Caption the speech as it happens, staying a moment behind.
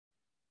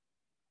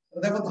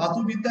দেখো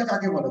ধাতুবিদ্যা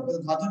কাকে বলে?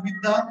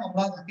 ধাতুবিদ্যা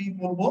আমরা তাকেই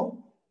বলবো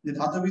যে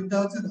ধাতুবিদ্যা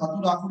হচ্ছে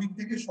ধাতুর আকরিক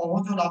থেকে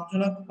সহজ ও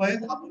লাভজনক উপায়ে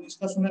ধাতু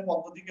নিষ্কাশনের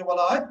পদ্ধতিকে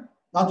বলা হয়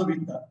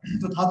ধাতুবিদ্যা।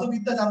 তো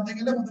ধাতুবিদ্যা জানতে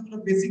গেলে কতগুলো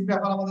বেসিক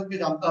ব্যাপার আমাদেরকে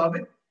জানতে হবে।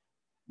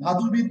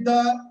 ধাতুবিদ্যা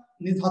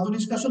ধাতু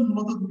নিষ্কাশন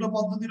মূলত দুটো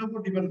পদ্ধতির উপর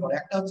ডিপেন্ড করে,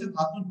 একটা হচ্ছে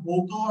ধাতুর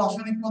ভৌত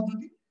রাসায়নিক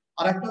পদ্ধতি,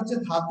 আর একটা হচ্ছে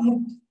ধাতুর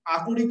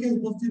আকরিকে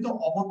উপস্থিত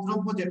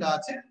অপদ্রব্য যেটা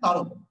আছে তার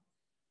উপর।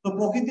 তো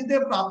প্রকৃতিতে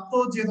প্রাপ্ত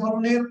যে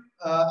ধরনের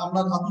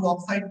আমরা ধাতুর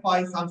অক্সাইড পাই,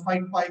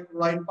 সালফাইড পাই,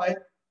 ক্লোরাইড পাই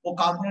ও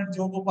কার্বনের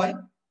যৌগ পাই,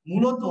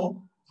 মূলত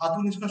ধাতু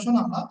নিষ্কাশন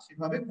আমরা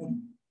সেভাবে করি।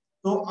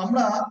 তো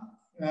আমরা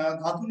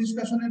ধাতু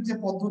নিষ্কাশনের যে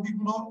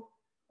পদ্ধতিগুলো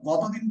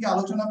গতদিনকে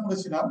আলোচনা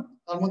করেছিলাম,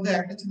 তার মধ্যে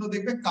একটা ছিল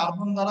দেখবে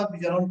কার্বন দ্বারা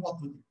বিজারণ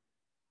পদ্ধতি,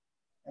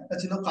 একটা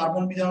ছিল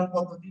কার্বন বিজারণ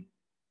পদ্ধতি,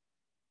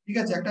 ঠিক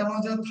আছে, একটা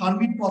হচ্ছে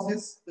থার্মিক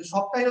প্রসেস,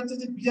 সবটাই হচ্ছে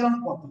যে বিজারণ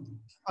পদ্ধতি,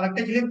 আর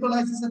একটা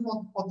ইলেকট্রোলাইসিসের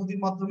পদ্ধতির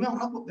মাধ্যমে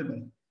আমরা করতে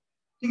পারি,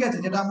 ঠিক আছে,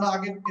 যেটা আমরা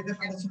আগে পেতে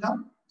পেরেছিলাম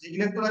যে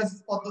ইলেকট্রোলাইসিস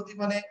পদ্ধতি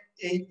মানে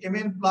এই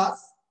Mn প্লাস,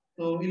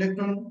 তো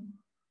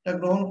ইলেকট্রনটা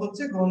গ্রহণ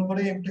করছে, গ্রহণ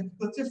করে এমটা কি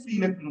করছে, ফ্রি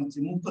ইলেকট্রন হচ্ছে,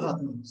 মুক্ত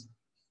ধাতু হচ্ছে।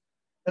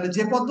 তাহলে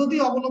যে পদ্ধতি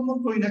অবলম্বন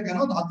করি না কেন,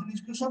 ধাতু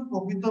নিষ্কাশন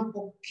প্রকৃত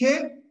পক্ষে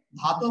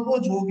ধাতব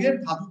যৌগের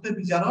ধাতুতে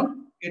বিজারণ,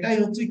 এটাই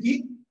হচ্ছে কি,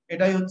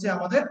 এটাই হচ্ছে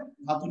আমাদের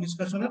ধাতু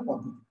নিষ্কাশনের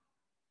পদ্ধতি।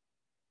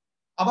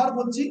 আবার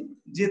বলছি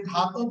যে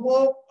ধাতব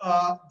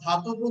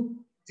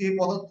যে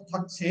পদার্থ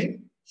থাকছে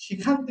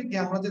সেখান থেকে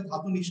আমরা যে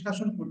ধাতু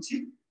নিষ্কাশন করছি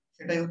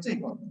সেটাই হচ্ছে এই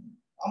পদ্ধতি।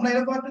 আমরা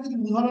এরকম একটা যদি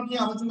উদাহরণ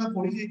নিয়ে আলোচনা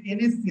করি যে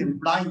NaCl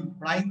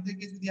ব্রাইন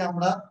থেকে যদি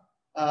আমরা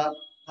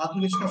ধাতু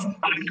নিষ্কাশন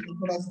করি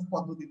ইলেকট্রোলাইসিস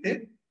পদ্ধতিতে,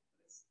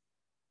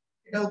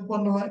 এটা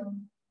উৎপন্ন হয়।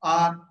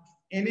 আর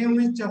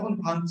NaOH যখন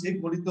ভাঙছে,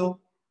 গলিত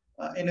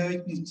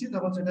NaOH নিচ্ছে,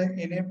 তখন সেটা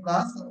Na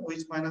প্লাস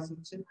OH মাইনাস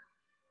হচ্ছে।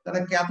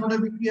 তাহলে ক্যাথোডে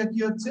বিক্রিয়া কি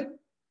হচ্ছে?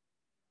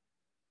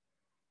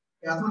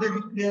 ক্যাথোডে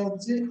বিক্রিয়া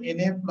হচ্ছে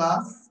Na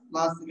প্লাস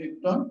প্লাস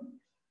ইলেকট্রন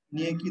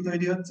নিয়ে কি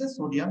তৈরি হচ্ছে,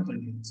 সোডিয়াম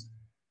তৈরি হচ্ছে।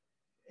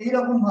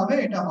 এইরকম ভাবে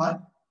এটা হয়,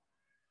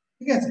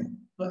 ঠিক আছে।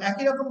 তো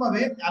একই রকম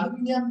ভাবে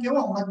অ্যালুমিনিয়ামকেও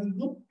আমরা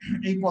কিন্তু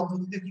এই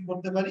পদ্ধতিতে কি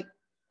করতে পারি,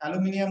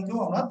 অ্যালুমিনিয়ামকেও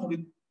আমরা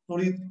তড়িৎ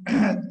তড়িৎ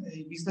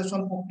এই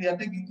বিশ্লেষণ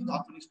প্রক্রিয়াতে কিন্তু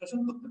ধাতু নিষ্কাশন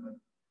করতে পারি।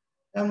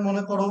 যেমন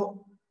মনে করো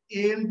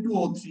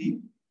Al2O3,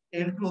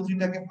 Al2O3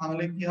 টাকে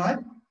ভাঙলে কি হয়,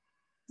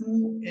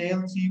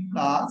 2Al3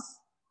 plus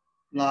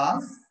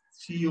plus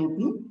CO2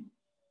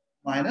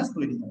 minus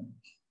তৈরি হয়,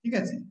 ঠিক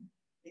আছে।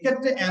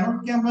 এক্ষেত্রে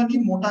অ্যানোডকে আমরা নিই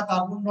মোটা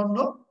কার্বন দণ্ড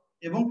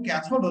এবং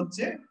ক্যাথোড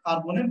হচ্ছে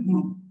কার্বনের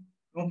গ্রুপ,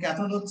 এবং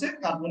ক্যাথোড হচ্ছে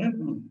কার্বনের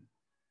গ্রুপ।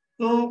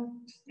 তো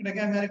এটাকে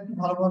আমি আর একটু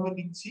ভালোভাবে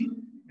লিখছি,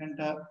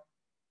 এখানটা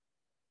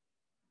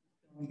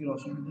আমাকে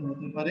অসুবিধা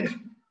হতে পারে।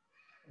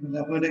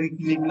 দেখো এটাকে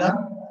কি লিখলাম,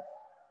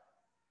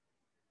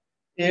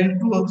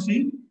 Al2O3,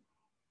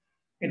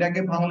 এটাকে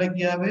ভাঙলে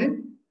কি হবে,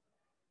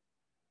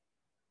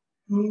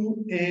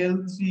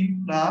 2Al3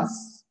 plus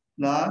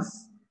plus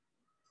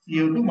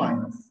CO2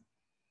 minus.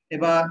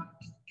 এবার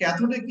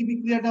ক্যাথোডে কি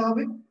বিক্রিয়াটা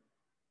হবে,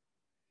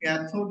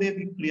 ক্যাথোডে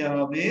বিক্রিয়া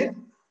হবে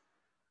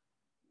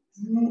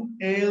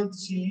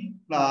 2Al3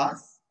 প্লাস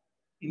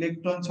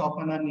ইলেকট্রন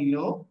ছখানা নিল,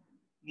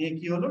 নিয়ে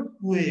কি হলো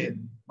 2Al,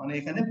 মানে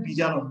এখানে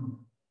বিজারণ হলো।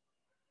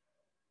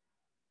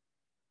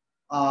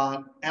 আর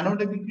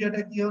অ্যানোডে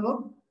বিক্রিয়াটা কি হলো,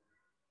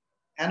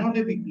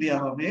 অ্যানোডে বিক্রিয়া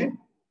হবে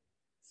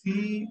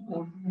CO2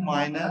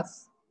 minus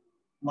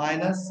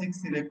minus 6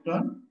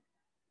 electron,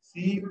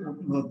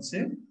 CO2 হচ্ছে,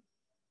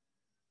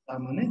 তার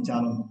মানে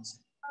জারণ হচ্ছে,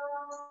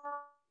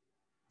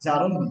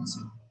 জারণ হচ্ছে,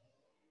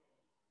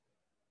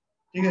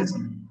 ঠিক আছে।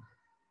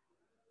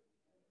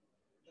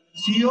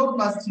 CO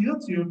প্লাস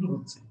CO2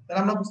 হচ্ছে। তাহলে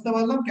আমরা বুঝতে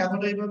পারলাম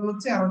ক্যাথোড এইভাবে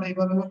হচ্ছে, অ্যানোড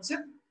এইভাবে হচ্ছে,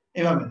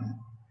 এভাবে না।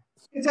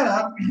 এছাড়া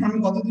আমি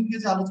গতদিনকে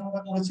যে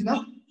আলোচনাটা করেছিলাম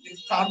যে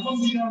কার্বন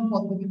বিজারণ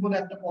পদ্ধতি বলে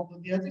একটা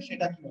পদ্ধতি আছে,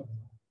 সেটা কি হবে।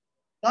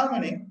 তার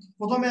মানে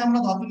প্রথমে আমরা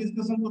ধাতু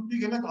নিষ্কাশন করতে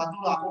গেলে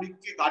ধাতুর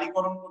আকরিককে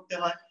গাঢ়ীকরণ করতে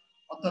হয়,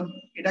 অর্থাৎ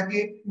এটাকে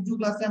উঁচু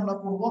ক্লাসে আমরা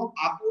পড়বো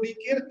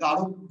আকরিকের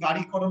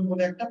গাঢ়ীকরণ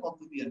বলে একটা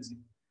পদ্ধতি আছে।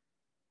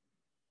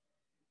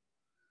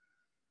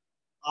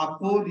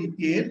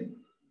 আকরিকের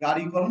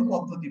গাঢ়ীকরণ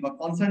পদ্ধতি বা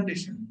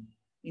কনসেন্ট্রেশন,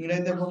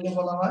 ইংরেজিতে বলতে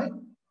বলা হয়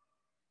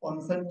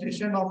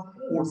concentration of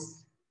force,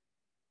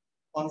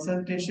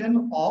 concentration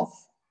of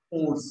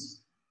force.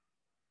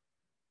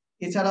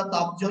 এছাড়া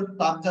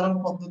তাপজারণ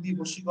পদ্ধতি,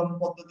 বশীকরণ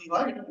পদ্ধতি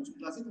হয়, এটা উঁচু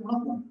ক্লাসে তোমরা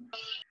পড়বে।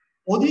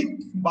 অধিক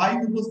বায়ু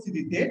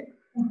উপস্থিতিতে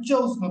উচ্চ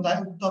উষ্ণতায়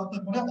উত্তপ্ত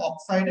করে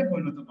অক্সাইডে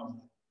পরিণত করা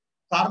হয়।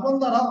 কার্বন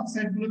দ্বারা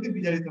অক্সাইড গুলোকে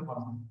বিজারিত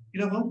করা হয়,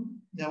 কিরকম,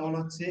 যেমন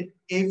হচ্ছে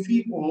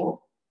FeO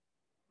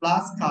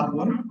প্লাস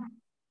কার্বন,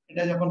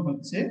 এটা যখন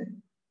হচ্ছে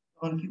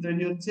তখন কি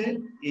তৈরি হচ্ছে,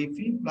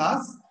 Fe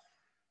প্লাস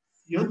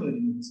CO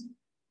তৈরি হচ্ছে।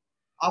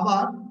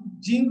 আবার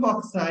জিঙ্ক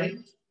অক্সাইড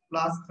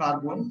প্লাস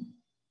কার্বন,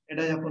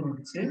 এটা যখন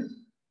হচ্ছে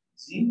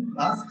জিঙ্ক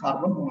প্লাস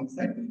কার্বন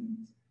মনোক্সাইড তৈরি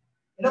হচ্ছে।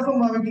 এরকম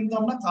ভাবে কিন্তু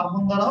আমরা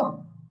কার্বন দ্বারাও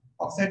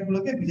অক্সাইড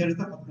গুলোকে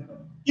বিজারিত করতে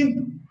পারি।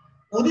 কিন্তু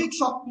অধিক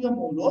সক্রিয়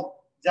মৌল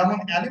যেমন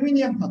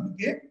অ্যালুমিনিয়াম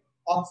ধাতুকে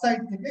অক্সাইড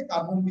থেকে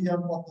কার্বন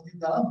বিজারণ পদ্ধতির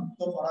দ্বারা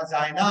মুক্ত করা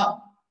যায় না,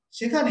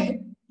 সেখানে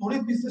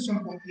তড়িৎ বিশ্লেষণ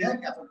প্রক্রিয়ায়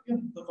ক্যাথোডকে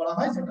মুক্ত করা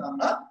হয়, যেটা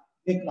আমরা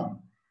দেখলাম।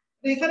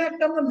 এখানে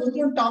একটা আমরা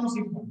নতুন টার্ম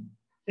শিখব,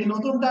 এই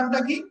নতুন টার্মটা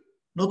কি,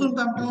 নতুন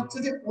টার্মটা হচ্ছে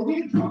যে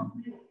তড়িৎ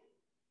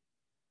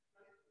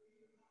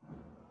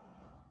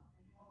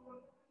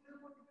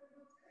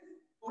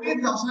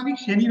রাসায়নিক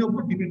শ্রেণীর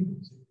উপর ডিপেন্ড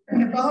করছে।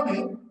 তাহলে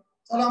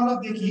চলো আমরা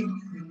দেখি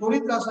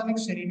তড়িৎ রাসায়নিক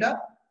শ্রেণীটা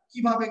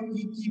কিভাবে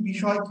কি কি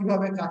বিষয়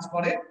কিভাবে কাজ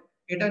করে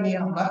এটা নিয়ে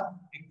আমরা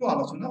একটু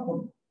আলোচনা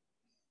করব।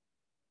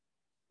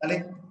 তাহলে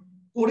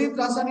তড়িৎ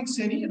রাসায়নিক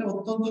শ্রেণী এটা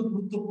অত্যন্ত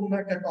গুরুত্বপূর্ণ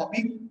একটা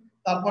টপিক।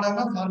 তারপরে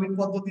আমরা ধার্মিক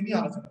পদ্ধতি নিয়ে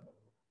আলোচনা করব।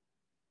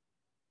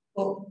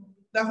 তো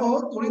দেখো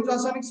তড়িৎ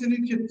রাসায়নিক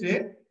শ্রেণীর ক্ষেত্রে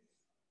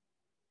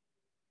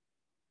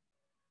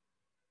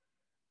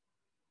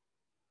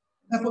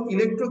দেখো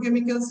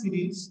electrochemical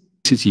series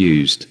is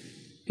used.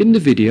 In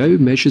the video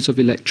Measures of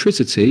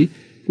Electricity,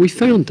 we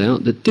found out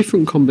that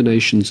different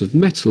combinations of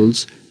metals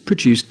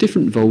produce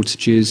different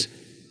voltages,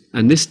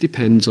 and this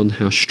depends on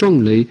how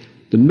strongly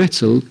the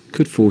metal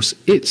could force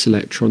its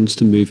electrons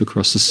to move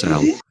across the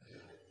cell.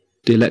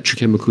 The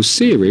electrochemical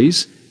series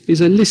is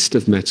a list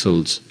of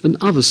metals and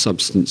other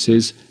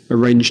substances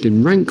arranged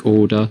in rank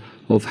order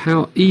of how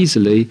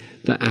easily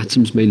the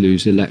atoms may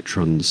lose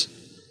electrons.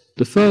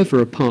 The further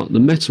apart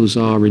the metals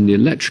are in the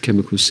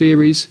electrochemical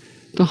series,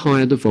 the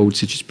higher the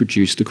voltage is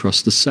produced across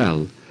the cell.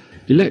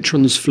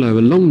 Electrons flow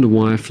along the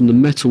wire from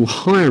the metal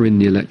higher in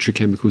the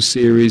electrochemical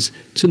series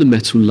to the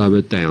metal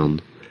lower down.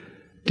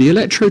 The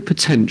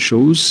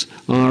electropotentials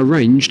are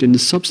arranged in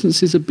the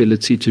substance's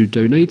ability to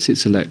donate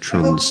its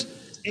electrons.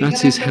 That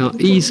is how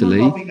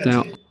easily they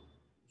are.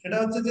 সেটা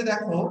হচ্ছে যে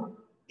দেখো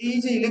এই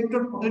যে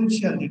electron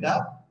potential যেটা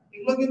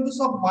এগুলো কিন্তু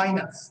সব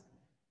মাইনাস,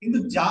 কিন্তু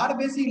যার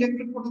বেশি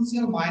ইলেকট্রন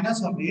পোটেনশিয়াল মাইনাস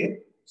হবে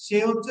সে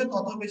হচ্ছে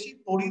তত বেশি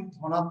তড়িৎ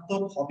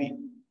ধনাত্মক হবে,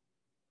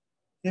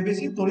 সে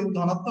বেশি তড়িৎ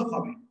ধনাত্মক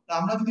হবে। তা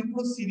আমরা যদি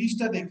পুরো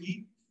সিরিজটা দেখি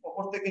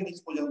উপর থেকে নিচ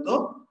পর্যন্ত,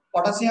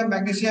 potassium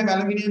magnesium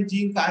aluminium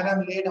zinc iron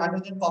lead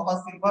hydrogen copper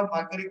silver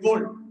mercury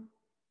gold,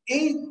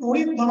 এই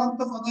তড়িৎ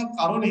ধনাত্মকতার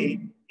কারণে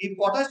এই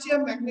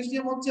পটাশিয়াম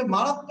ম্যাগনেসিয়াম হচ্ছে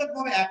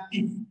মারাত্মকভাবে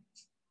অ্যাক্টিভ।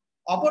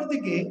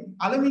 অপরদিকে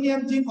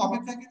অ্যালুমিনিয়াম জিঙ্ক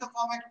অপেক্ষাকৃত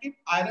কম অ্যাক্টিভ,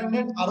 আয়রন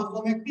লেড আরো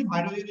কম অ্যাক্টিভ,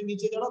 হাইড্রোজেনের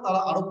নিচে যারা তারা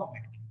আরো কম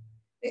অ্যাক্টিভ।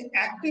 এই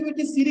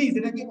অ্যাক্টিভিটি সিরিজ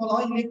এটাকে বলা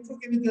হয়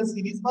ইলেকট্রোকেমিক্যাল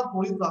সিরিজ বা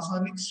তড়িৎ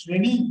রাসায়নিক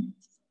শ্রেণী।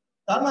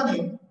 তার মানে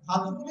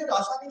ধাতুগুলির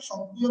রাসায়নিক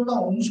সক্রিয়তা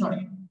অনুসারে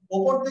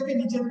উপর থেকে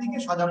নিচের দিকে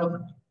সাজানো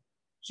থাকে।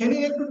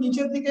 শ্রেণীর একটু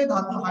নিচের দিকে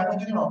ধাতু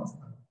হাইড্রোজেনের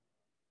অবস্থান।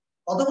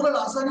 কতগুলো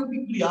রাসায়নিক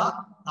বিক্রিয়া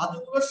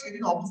ধাতুগুলোর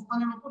শ্রেণীর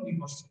অবস্থানের উপর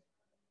নির্ভরশীল।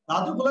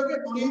 ধাতুগুলোকে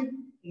তড়িৎ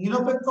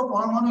নিরপেক্ষ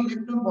পরমাণু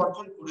ইলেকট্রন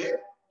বর্জন করে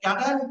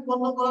ক্যাটায়ন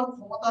উৎপন্ন করার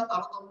ক্ষমতা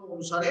তারতম্য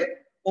অনুসারে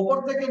উপর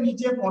থেকে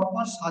নিচে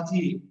পরপর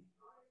সাজিয়ে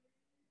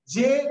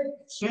যে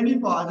শ্রেণী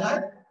পাওয়া যায়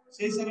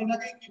সেই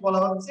শ্রেণীটাকে কি বলা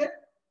হচ্ছে,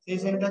 সেই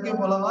শ্রেণীটাকে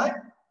বলা হয়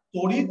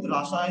তড়িৎ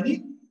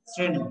রাসায়নিক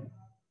শ্রেণী।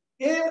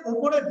 এর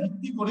উপরে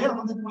ভিত্তি করে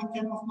আমাদের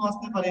পরীক্ষায় প্রশ্ন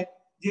আসতে পারে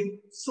যে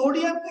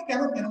সোডিয়ামকে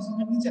কেন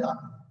কেরোসিনের নিচে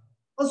রাখা হয়।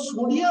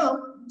 সোডিয়াম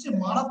হচ্ছে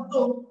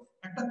মারাত্মক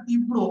একটা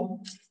তীব্র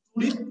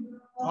তড়িৎ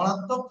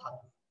ধনাত্মক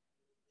ধাতু,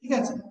 ঠিক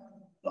আছে।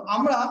 তো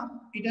আমরা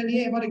এটা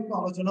নিয়ে এবার একটু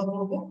আলোচনা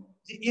করব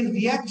যে এর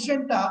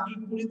রিঅ্যাকশনটা এই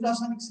তড়িৎ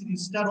রাসায়নিক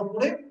সিরিজটার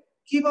উপরে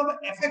কিভাবে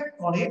এফেক্ট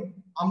করে,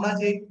 আমরা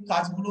যে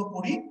কাজগুলো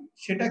করি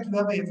সেটা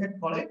কিভাবে এফেক্ট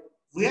করে,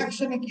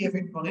 রিঅ্যাকশনে কি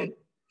এফেক্ট করে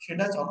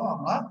সেটা চলো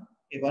আমরা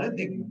এবারে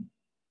দেখব।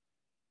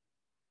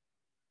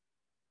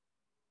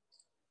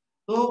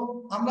 তো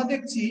আমরা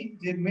দেখছি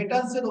যে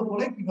মেটালস এর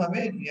উপরে কিভাবে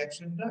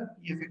রিঅ্যাকশনটা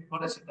কি এফেক্ট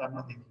করে সেটা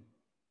আমরা দেখি।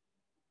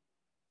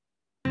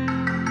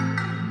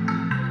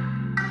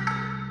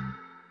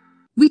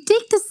 We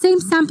take the same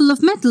sample of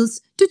metals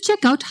to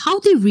check out how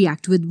they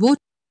react with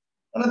water.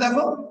 তাহলে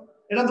দেখো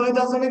এটা তড়িৎ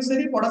রাসায়নিক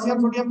শ্রেণী, potassium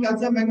sodium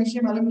calcium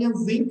magnesium aluminium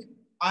zinc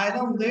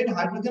iron lead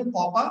hydrogen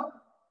copper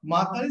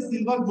mercury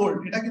silver gold.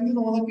 এটা কিন্তু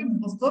তোমাদেরকে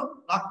মুখস্থ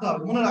রাখতে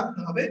হবে, মনে রাখতে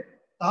হবে।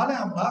 তাহলে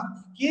আমরা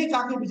কে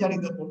কাকে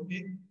বিচারিত করবে,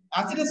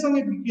 অ্যাসিডের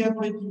সঙ্গে বিক্রিয়া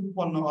করে কি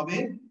উৎপন্ন হবে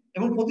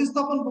এবং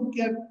প্রতিস্থাপন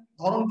প্রক্রিয়ার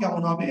ধরন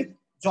কেমন হবে,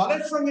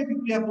 জলের সঙ্গে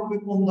বিক্রিয়া করবে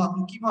কোন ধাতু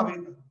কিভাবে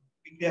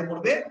বিক্রিয়া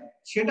করবে,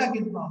 সেটা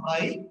কিন্তু আমরা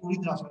এই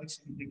তড়িৎ রাসায়নিক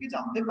শ্রেণী থেকে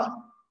জানতে পারি।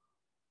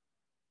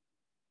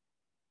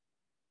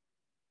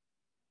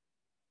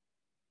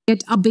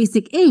 Our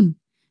basic aim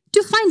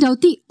to find out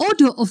the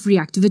order of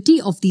reactivity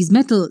of these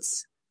metals.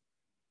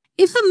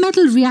 If a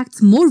metal reacts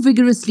more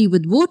vigorously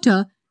with water,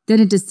 then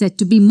it is said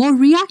to be more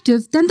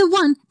reactive than the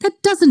one that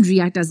doesn't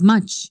react as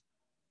much.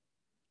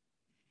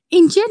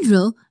 In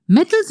general,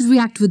 metals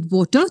react with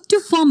water to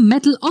form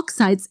metal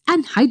oxides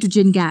and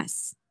hydrogen gas.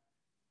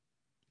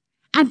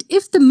 And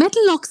if the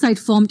metal oxide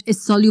formed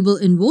is soluble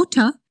in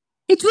water,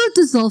 it will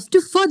dissolve to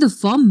further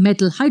form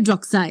metal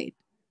hydroxide.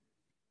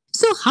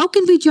 So how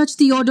can we judge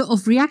the order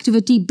of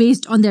reactivity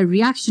based on their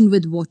reaction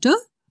with water?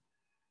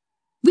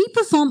 We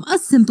perform a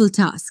simple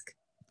task.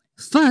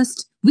 First,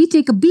 we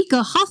take a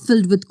beaker half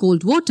filled with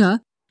cold water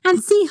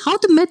and see how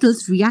the metals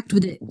react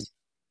with it.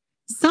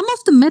 Some of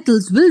the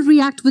metals will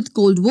react with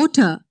cold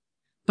water,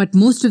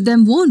 but most of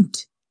them won't.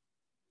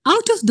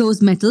 Out of those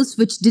metals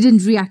which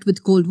didn't react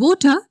with cold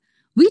water,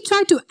 we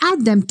try to add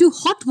them to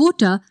hot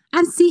water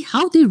and see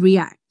how they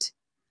react.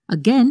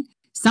 Again,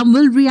 some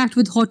will react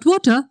with hot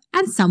water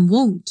and some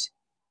won't.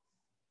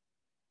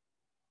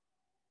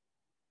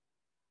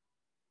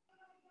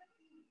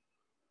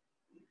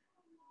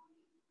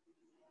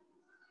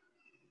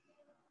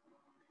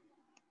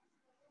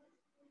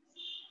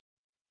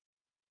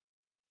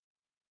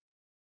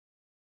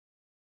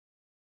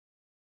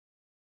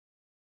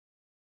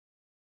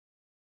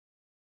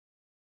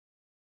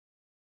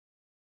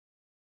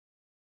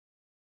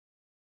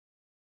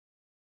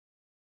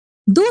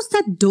 Those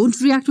that don't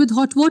react with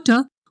hot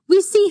water,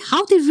 we see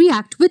how they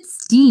react with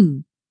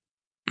steam.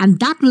 And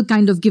that will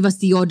kind of give us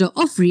the order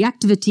of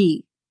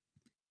reactivity.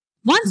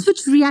 Ones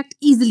which react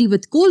easily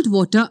with cold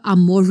water are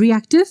more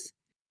reactive,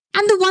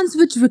 and the ones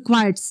which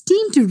required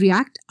steam to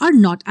react are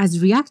not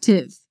as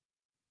reactive.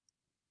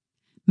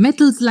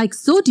 Metals like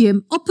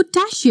sodium or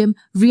potassium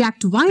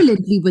react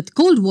violently with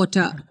cold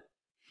water.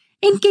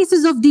 In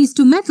cases of these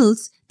two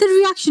metals, the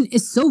reaction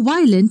is so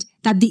violent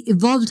that the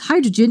evolved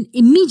hydrogen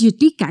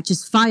immediately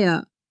catches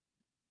fire.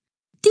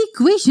 The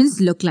equations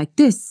look like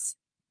this.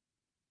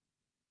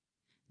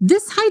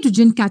 This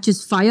hydrogen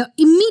catches fire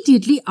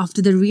immediately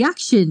after the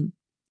reaction.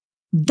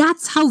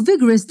 That's how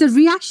vigorous the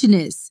reaction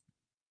is.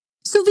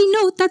 So we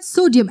know that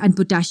sodium and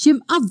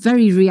potassium are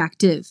very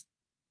reactive.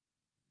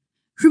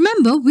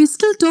 Remember, we're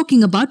still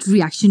talking about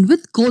reaction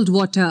with cold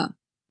water.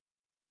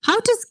 How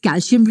does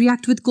calcium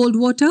react with cold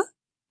water?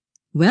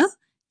 Well,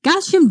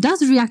 calcium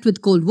does react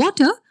with cold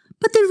water,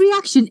 but the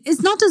reaction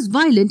is not as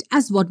violent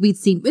as what we'd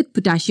seen with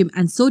potassium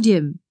and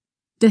sodium.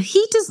 The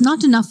heat is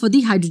not enough for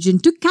the hydrogen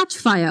to catch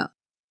fire.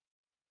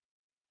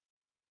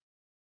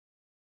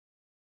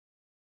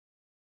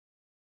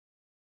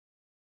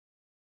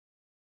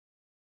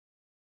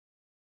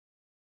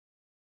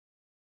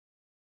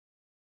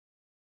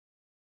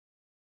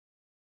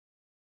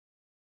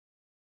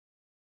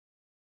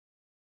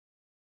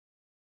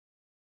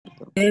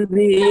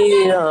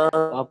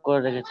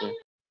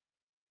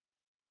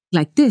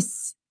 Like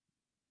this.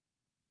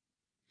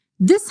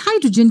 This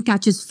hydrogen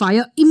catches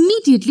fire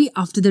immediately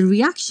after the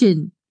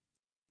reaction.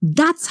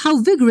 That's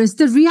how vigorous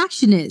the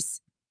reaction is.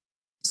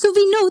 So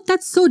we know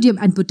that sodium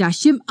and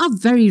potassium are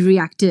very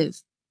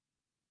reactive.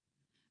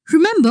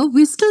 Remember,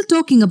 we're still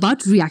talking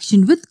about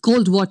reaction with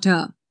cold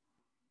water.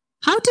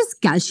 How does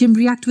calcium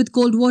react with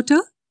cold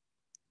water?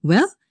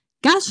 Well,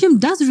 calcium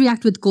does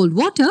react with cold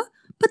water,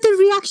 but the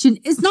reaction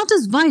is not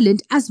as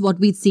violent as what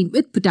we'd seen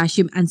with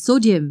potassium and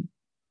sodium.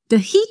 The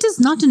heat is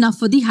not enough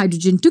for the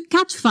hydrogen to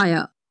catch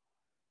fire.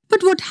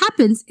 But what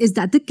happens is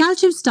that the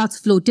calcium starts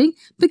floating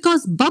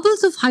because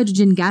bubbles of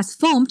hydrogen gas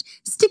formed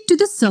stick to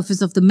the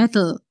surface of the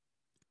metal.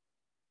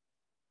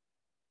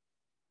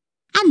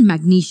 And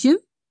magnesium?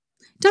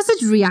 Does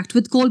it react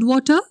with cold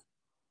water?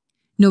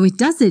 No, it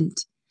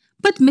doesn't.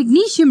 But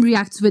magnesium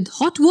reacts with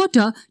hot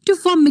water to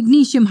form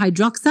magnesium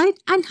hydroxide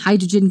and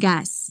hydrogen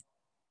gas.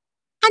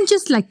 And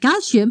just like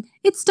calcium,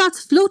 it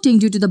starts floating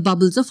due to the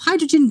bubbles of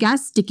hydrogen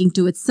gas sticking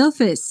to its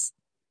surface.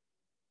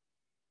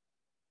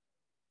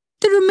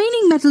 The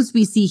remaining metals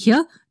we see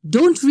here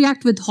don't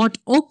react with hot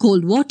or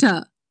cold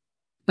water.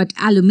 But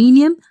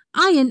aluminium,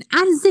 iron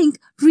and zinc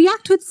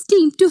react with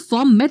steam to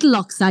form metal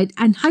oxide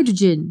and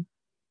hydrogen.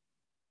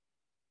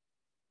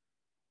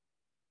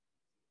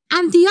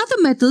 And the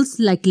other metals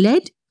like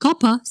lead,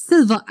 copper,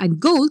 silver and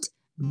gold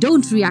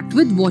don't react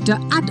with water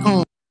at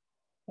all.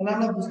 তাহলে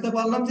আমরা বুঝতে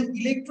পারলাম যে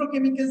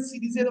electrochemical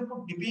সিরিজের উপর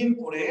depend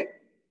করে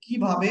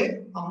কিভাবে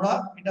আমরা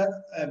এটা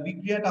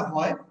বিক্রিয়াটা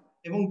হয়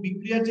এবং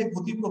বিক্রিয়ার যে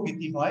গতি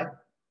প্রকৃতি হয়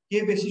কে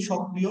বেশি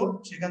সক্রিয়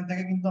সেখান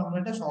থেকে কিন্তু আমরা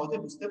এটা সহজে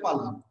বুঝতে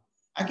পারলাম।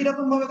 একই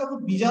রকম ভাবে দেখো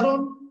বিজারণ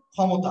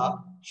ক্ষমতা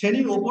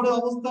শ্রেণীর উপরে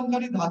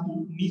অবস্থানকারী ধাতু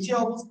নিচে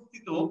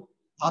অবস্থিত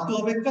ধাতু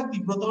অপেক্ষা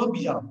তীব্রতর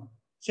বিজারণ।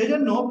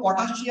 সেজন্য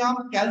পটাশিয়াম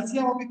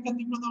ক্যালসিয়াম অপেক্ষা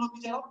তীব্রতর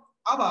বিজারক,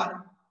 আবার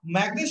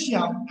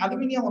ম্যাগনেসিয়াম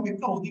অ্যালুমিনিয়াম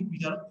অপেক্ষা অধিক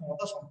বিজারক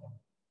ক্ষমতা সম্পন্ন।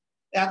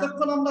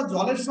 এতক্ষণ আমরা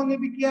জলের সঙ্গে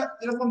বিক্রিয়া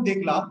এরকম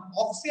দেখলাম,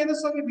 অক্সিজেনের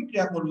সঙ্গে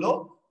বিক্রিয়া করলেও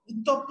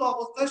উত্তপ্ত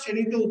অবস্থায়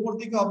শ্রেণীতে উপর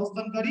দিকে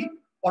অবস্থানকারী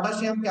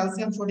পটাশিয়াম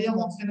ক্যালসিয়াম সোডিয়াম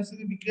অক্সিজেনের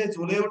সঙ্গে বিক্রিয়ায়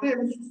জ্বলে ওঠে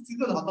এবং সুস্থিত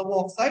ধাতব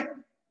অক্সাইড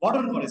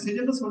গঠন করে। সেই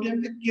জন্য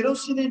সোডিয়ামকে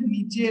কেরোসিনের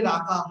নিচে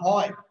রাখা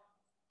হয়।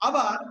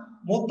 আবার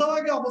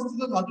মধ্যভাগে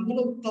অবস্থিত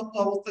ধাতুগুলো উত্তপ্ত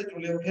অবস্থায়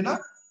জ্বলে ওঠে না,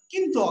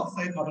 কিন্তু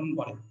অক্সাইড গঠন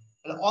করে।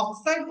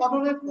 অক্সাইড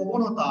গঠনের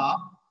প্রবণতা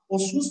ও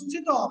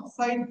সুস্থিত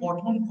অক্সাইড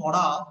গঠন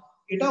করা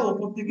এটা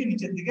উপর থেকে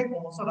নিচের দিকে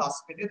ক্রমশ হ্রাস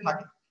পেতে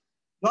থাকে।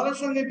 জলের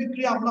সঙ্গে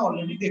বিক্রিয়া আমরা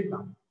অলরেডি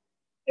দেখলাম।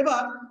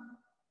 এবার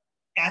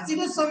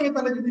অ্যাসিডের সঙ্গে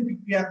তাহলে যদি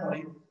বিক্রিয়া করে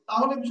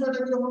তাহলে বিষয়টা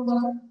কিরকম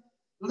দাঁড়ায়?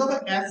 তবে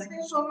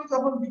অ্যাসিডের সঙ্গে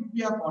যখন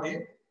বিক্রিয়া করে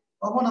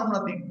তখন আমরা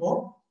দেখব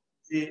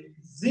যে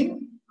জিঙ্ক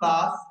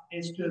প্লাস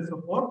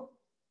H2SO4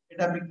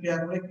 এটা বিক্রিয়া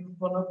করে কি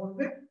উৎপন্ন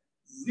করবে?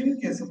 Zinc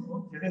SO4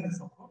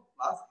 ZnSO4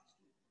 plus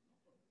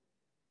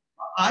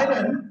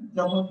iron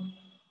যখন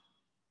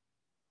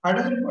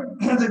হাইড্রোজেন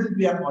সাথে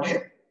বিক্রিয়া করে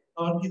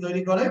তখন কি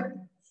তৈরি করে?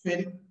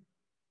 Ferric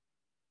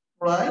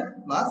chloride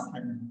plus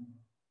hydrogen.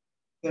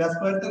 Ferrous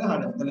chloride থেকে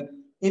হাইড্রোজেন, তাহলে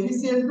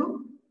FeCl2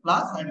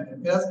 plus hydrogen,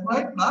 ferrous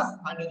chloride plus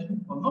hydrogen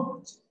উৎপন্ন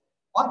করছে।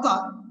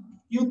 অর্থাৎ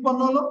কি উৎপন্ন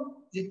হলো?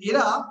 যে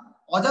এরা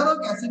অজারক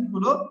অ্যাসিড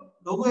গুলো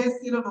লঘু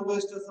HCl ও লঘু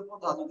H2SO4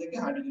 ধাতু থেকে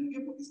হাইড্রোজেনকে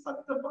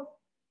প্রতিস্থাপিত করে।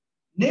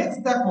 নেক্সট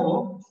দেখো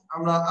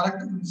আমরা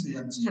আরেকটা জিনিসে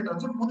যাচ্ছি, সেটা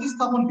হচ্ছে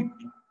প্রতিস্থাপন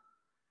বিক্রিয়া।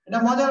 এটা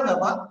মজার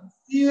ব্যাপার,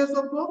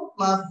 CuSO4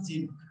 প্লাস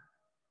জিঙ্ক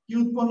কি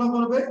উৎপন্ন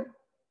করবে?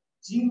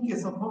 Zinc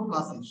SO4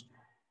 plus H2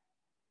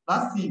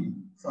 plus Cu,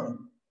 sorry,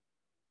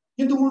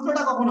 কিন্তু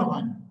উল্টোটা কখনো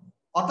হয় না।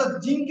 অর্থাৎ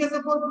জিঙ্ক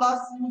SO4 প্লাস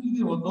Cu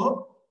যদি হতো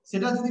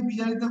সেটা যদি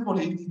বিজারিত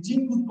করে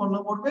জিঙ্ক উৎপন্ন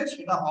করবে,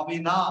 সেটা হবে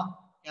না।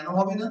 কেন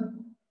হবে না?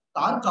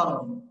 তার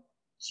কারণ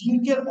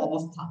জিঙ্কের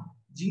অবস্থান,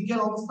 জিঙ্কের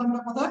অবস্থানটা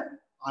কোথায়?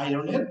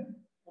 আয়রনের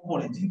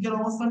উপরে। জিঙ্কের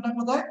অবস্থানটা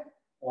কোথায়?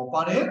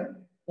 কপারের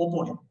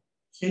উপরে।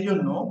 সেই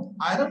জন্য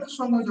আয়রনের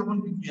সঙ্গে যখন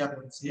বিক্রিয়া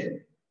করছে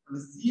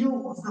তাহলে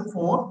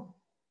CuO4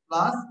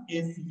 প্লাস Fe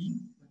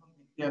যখন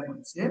বিক্রিয়া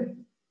করছে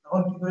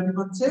তখন কি তৈরি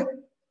করছে?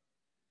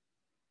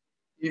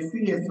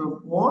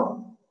 FeSO4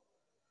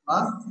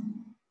 প্লাস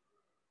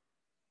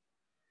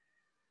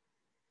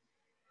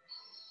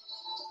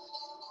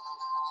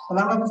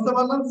তাহলে আমরা বুঝতে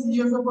পারলাম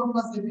CuSO4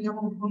 প্লাস Fe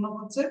যখন উৎপন্ন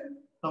করছে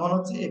তখন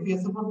হচ্ছে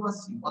FeSO4 প্লাস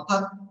C,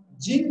 অর্থাৎ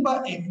জিঙ্ক বা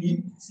Fe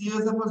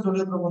CuSO4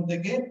 জলীয় দ্রবণ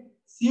থেকে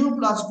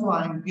Cu+2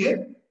 আয়নকে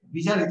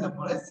বিজারিত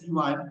করে Cu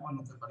আয়ন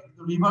বানাতে পারে,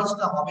 কিন্তু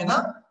রিভার্সটা হবে না।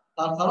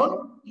 তার কারণ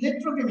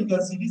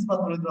ইলেকট্রোকেমিক্যাল সিরিজ বা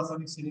তড়িৎ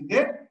রাসায়নিক শ্রেণীতে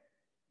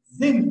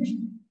জিঙ্ক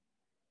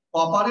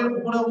কপারের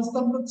উপরে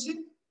অবস্থান করছে,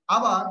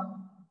 আবার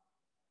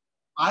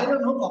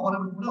আয়রনও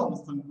কপারের উপরে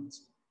অবস্থান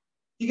করছে।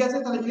 ঠিক আছে,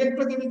 তাহলে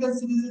ইলেকট্রোকেমিক্যাল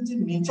সিরিজের যে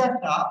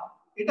নেচারটা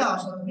এটা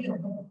আশা করি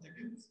আমরা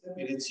প্রত্যেকে বুঝতে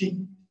পেরেছি।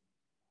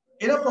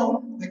 এরকম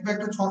দেখবে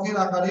একটা ছকের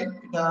আকারে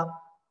এটা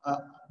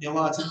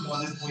দেওয়া আছে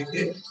তোমাদের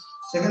বইতে,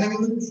 সেখানে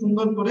কিন্তু খুব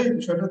সুন্দর করে এই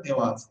বিষয়টা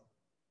দেওয়া আছে।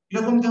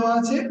 কিরকম দেওয়া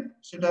আছে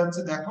সেটা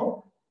হচ্ছে দেখো,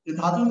 যে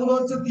ধাতুগুলো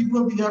হচ্ছে তীব্র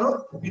বিজারক,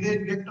 এদের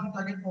ইলেকট্রন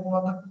টার্গেট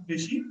প্রবণতা খুব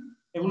বেশি,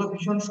 এগুলো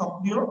ভীষণ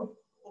সক্রিয়।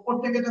 উপর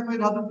থেকে দেখো এই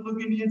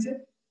ধাতুগুলোকে নিয়েছে,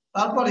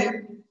 তারপরে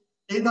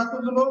এই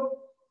ধাতুগুলো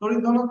তড়িৎ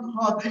ঘনত্ব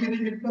হওয়াতে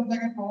এদের ইলেকট্রন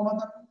টার্গেট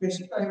প্রবণতা খুব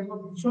বেশি, তাই এগুলো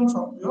ভীষণ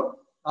সক্রিয়।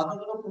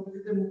 ধাতুগুলো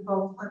প্রকৃতিতে মুক্ত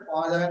অবস্থায়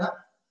পাওয়া যায় না।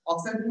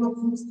 অক্সাইডগুলো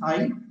খুব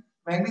স্থায়ী।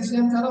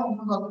 ম্যাগনেসিয়াম ছাড়া অন্য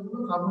ধাতুগুলো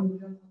কার্বন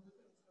বিজারক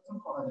পদ্ধতিতে বিশ্লেষণ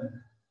করা যায় না।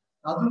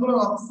 ধাতুগুলোর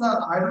অক্সাইড,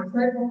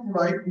 হাইড্রোক্সাইড ও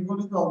ক্লোরাইড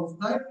বিগলিত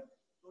অবস্থায়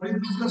তড়িৎ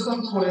বিশ্লেষণ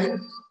করে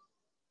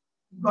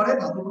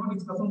ধাতুগুলো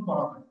নিষ্কাশন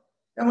করা হয়,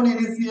 যেমন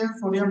NaCl,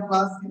 সোডিয়াম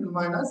প্লাস,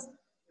 Cl-,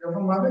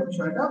 এরকম ভাবে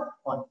বিষয়টা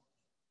হয়।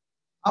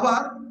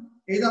 আবার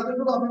এই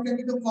ধাতুগুলো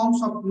অপেক্ষাকৃত কম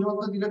সক্রিয়,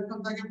 অর্থাৎ ইলেকট্রন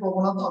ত্যাগের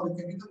প্রবণতা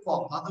অপেক্ষাকৃত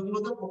কম।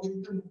 ধাতুগুলোতে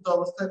প্রকৃতিতে মুক্ত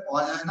অবস্থায়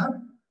পাওয়া যায় না,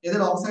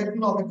 এদের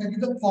অক্সাইডগুলো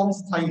অপেক্ষাকৃত কম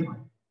স্থায়ী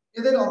হয়।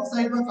 এদের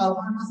অক্সাইড বা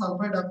কার্বন বা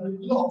সালফাইড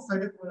আকরিকগুলো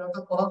অক্সাইডে পরিণত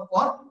করার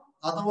পর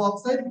ধাতব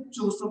অক্সাইড উচ্চ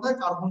উষ্ণতায়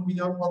কার্বন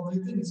বিজারক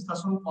পদ্ধতিতে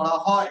নিষ্কাশন করা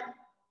হয়।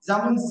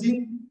 যেমন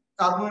জিঙ্ক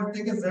কার্বনেট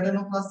থেকে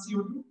ZnO plus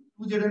CO2,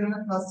 2ZnO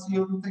plus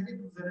CO2 থেকে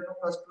 2ZnO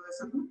plus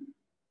 2SO2,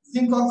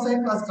 zinc oxide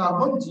plus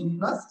carbon, zinc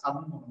plus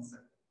carbon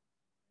monoxide.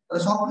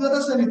 তাহলে সক্রিয়তা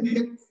শ্রেণীতে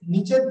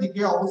নিচের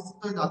দিকে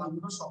অবস্থিত এই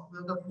ধাতুগুলোর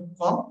সক্রিয়তা খুব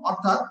কম,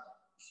 অর্থাৎ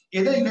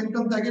এদের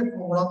ইলেকট্রন ত্যাগের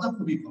প্রবণতা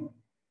খুবই কম।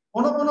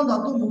 কোন কোন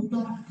ধাতু মুক্ত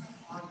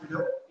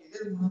হলেও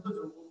এদের মূলত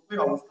যৌগরূপে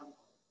অবস্থান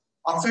করে।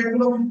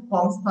 অক্সাইডগুলো খুব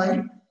কম স্থায়ী।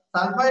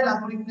 সালফাইড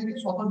আকরিক থেকে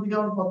শত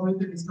বিজারণ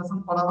পদ্ধতিতে নিষ্কাশন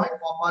করা হয়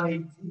কপার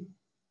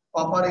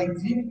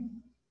Hg,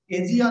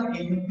 Ag আর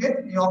Au কে।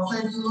 এই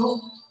অক্সাইডগুলো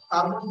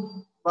কার্বন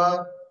বা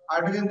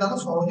হাইড্রোজেন দ্বারা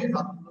সহজেই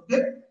ধাতুগুলোতে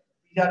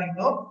বিজারিত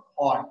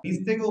হয়। নিচ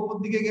থেকে উপর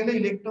দিকে গেলে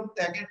ইলেকট্রন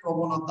ত্যাগের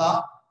প্রবণতা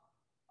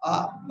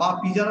বা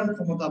বিজারণ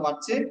ক্ষমতা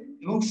বাড়ছে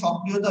এবং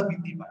সক্রিয়তা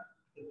বৃদ্ধি পায়।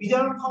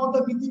 বিজারণ ক্ষমতা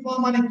বৃদ্ধি পাওয়া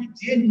মানে কি?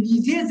 যে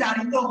নিজে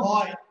জারিত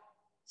হয়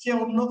সে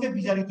অন্যকে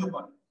বিজারিত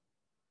করে।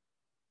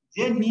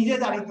 যে নিজে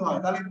জারিত হয়,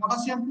 তাহলে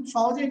পটাশিয়াম খুব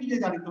সহজেই নিজে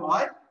জারিত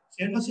হয়,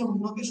 সেজন্য সে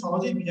অন্যকে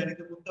সহজেই বিজারিত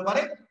করতে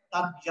পারে,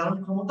 তার বিজারণ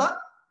ক্ষমতা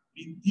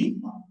বৃদ্ধি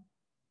পায়।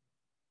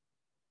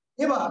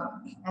 এবার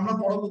আমরা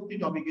পরবর্তী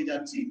টপিকে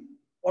যাচ্ছি।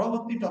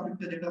 পরবর্তী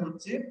টপিকটা যেটা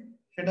হচ্ছে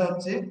সেটা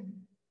হচ্ছে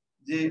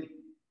যে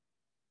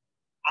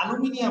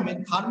অ্যালুমিনিয়ামের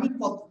থার্মিক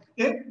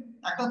পদ্ধতিতে,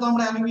 একটা তো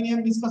আমরা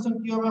অ্যালুমিনিয়াম নিষ্কাশন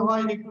কিভাবে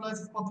হয়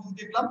ইলেকট্রোলাইসিস পদ্ধতি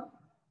দেখলাম,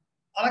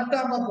 আরেকটা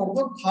আমরা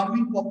পড়বো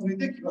থার্মিক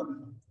পদ্ধতিতে কিভাবে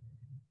হয়।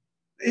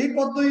 এই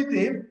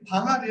পদ্ধতিতে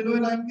ভাঙা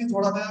রেলওয়ে লাইনকে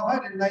জোড়া দেওয়া হয়,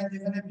 রেল লাইন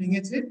যেখানে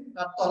ভেঙেছে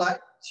তার তলায়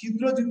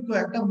ছিদ্রযুক্ত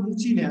একটা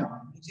মুচি নেওয়া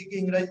হয়, মুচিকে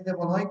ইংরেজিতে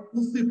বলা হয়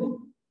ক্রুসিবল।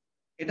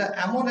 এটা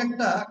এমন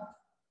একটা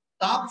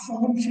তাপ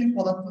সহনশীল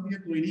পদার্থ দিয়ে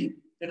তৈরি,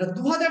 এটা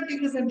 2000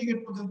 ডিগ্রি সেন্টিগ্রেড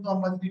পর্যন্ত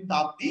আমরা যদি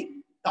তাপ দিই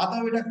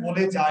তাতেও এটা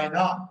গলে যায়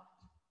না।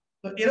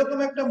 তো এরকম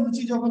একটা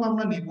মুচি যখন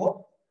আমরা নিব,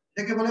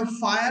 এটাকে বলে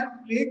fire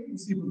clay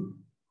crucible.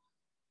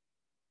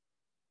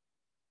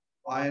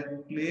 Fire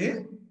clay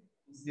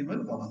crucible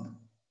বলা হয়।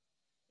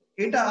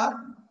 এটা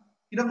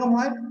কিরকম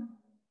হয়?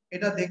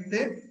 এটা দেখতে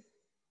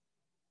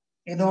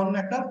এই ধরনের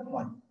একটা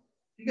হয়,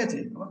 ঠিক আছে?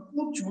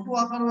 খুব ছোট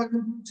আকার,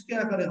 একদম কুচকে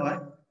আকারে হয়।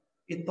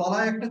 এর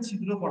তলায় একটা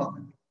ছিদ্র করা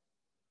থাকে।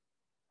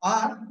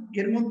 আর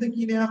এর মধ্যে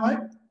কি নেওয়া হয়?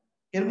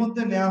 এর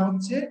মধ্যে নেওয়া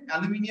হচ্ছে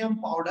অ্যালুমিনিয়াম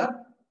পাউডার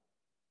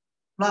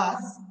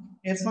প্লাস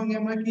এর সঙ্গে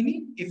আমরা কিনি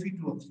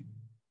Fe2O3,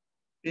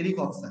 ফেরিক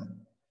অক্সাইড।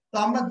 তো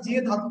আমরা যে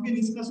ধাতুকে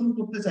নিষ্কাশন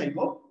করতে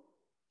চাইবো,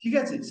 ঠিক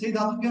আছে, সেই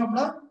ধাতুকে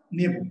আমরা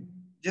নেব।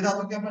 যে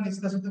ধাতুকে আমরা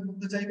নিষ্কাশিত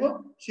করতে চাইবো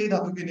সেই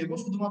ধাতুকে নেব।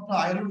 শুধুমাত্র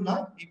আয়রন না,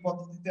 এই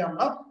পদ্ধতিতে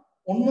আমরা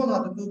অন্য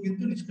ধাতুকেও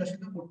কিন্তু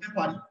নিষ্কাশিত করতে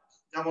পারি।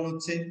 যেমন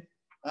হচ্ছে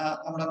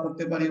আমরা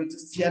করতে পারি হচ্ছে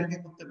সিআর কে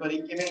করতে পারি,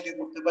 Mn কে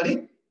করতে পারি।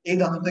 এই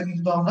ধাতুতে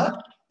কিন্তু আমরা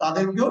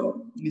তাদেরকেও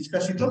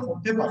নিষ্কাশিত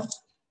করতে পারি।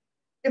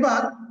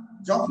 এবার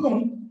যখন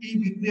এই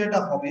বিক্রিয়াটা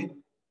হবে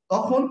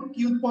তখন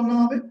কি উৎপন্ন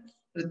হবে?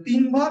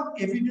 3 ভাগ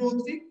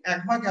Fe2O3,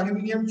 1 ভাগ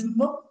অ্যালুমিনিয়াম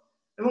চূর্ণ,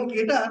 এবং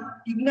এটা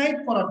ইগনাইট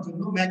করার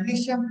জন্য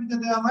ম্যাগনেসিয়াম দিতে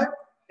দেওয়া হয়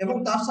এবং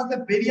তার সাথে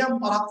বেরিয়াম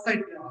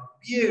পারঅক্সাইড দেওয়া হয়,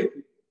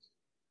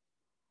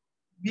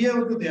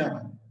 BaO2 দেওয়া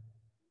হয়।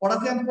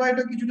 পটাশিয়াম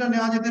ক্লোরাইডও কিছুটা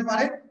নেওয়া যেতে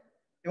পারে।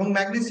 এবং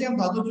ম্যাগনেসিয়াম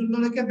ধাতু চূর্ণ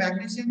রেখে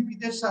ম্যাগনেসিয়াম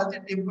ফিতের সাহায্যে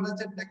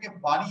টেম্পারেচারটাকে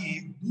বাড়িয়ে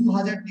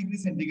 2000 ডিগ্রি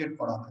সেন্টিগ্রেড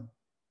করা হয়।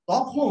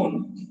 তখন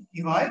কি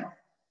হয়,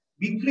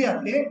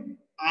 বিক্রিয়াতে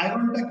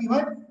আয়রনটা কি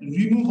হয়,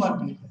 রিমুভার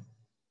হয়ে যায়,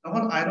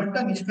 তখন আয়রনটা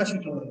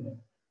নিষ্কাশিত হয়ে যায়।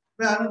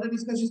 আয়রনটা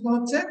নিষ্কাশিত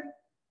হচ্ছে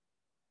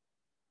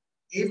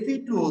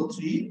Fe2O3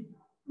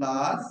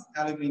 প্লাস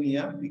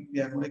অ্যালুমিনিয়াম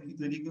বিক্রিয়া করে কি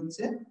তৈরি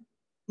করছে,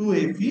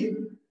 2Fe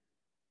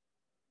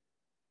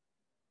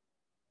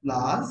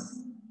প্লাস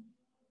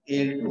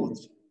Al2O3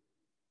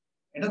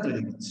 এটা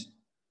তৈরি করছে।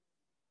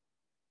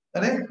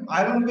 তাহলে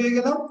আয়রন পেয়ে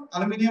গেলাম,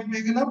 অ্যালুমিনিয়াম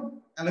পেয়ে গেলাম,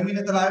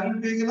 অ্যালুমিনিয়াম তাহলে আয়রন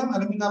পেয়ে গেলাম,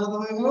 অ্যালুমিনিয়াম আলাদা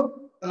হয়ে গেল।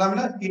 তাহলে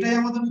আমরা এটাই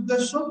আমাদের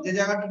উদ্দেশ্য, যে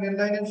জায়গাটা রেল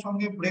লাইনের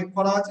সঙ্গে ব্রেক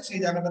করা আছে সেই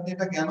জায়গাটাতে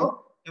এটা গেল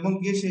এবং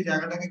গিয়ে সেই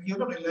জায়গাটাকে কি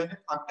হলো, রেল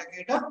লাইনের ফাঁকটাকে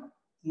এটা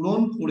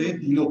পূরণ করে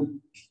দিল।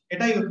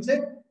 এটাই হচ্ছে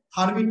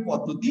থার্মিক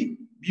পদ্ধতি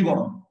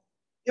বিবরণ।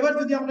 এবার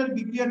যদি আমরা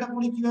বিক্রিয়াটা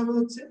করি কিভাবে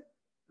হচ্ছে,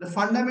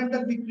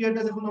 ফান্ডামেন্টাল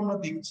বিক্রিয়াটা যখন আমরা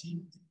দেখছি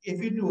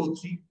Fe2O3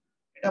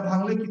 এটা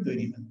ভাঙলে কি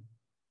তৈরি হয়,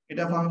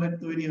 এটা ভাঙলে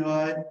তৈরি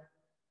হয়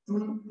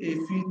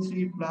 2Fe3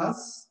 প্লাস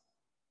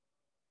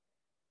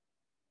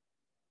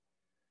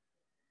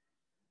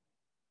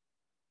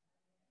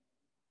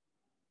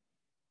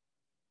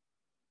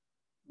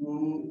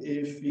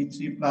 2Fe3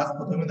 প্লাস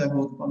প্রথমে দেখো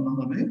উৎপন্ন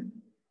হবে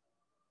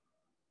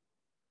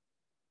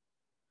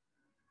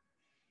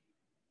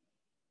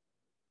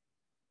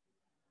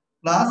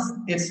প্লাস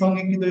এর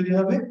সঙ্গে কি তৈরি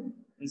হবে,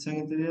 এর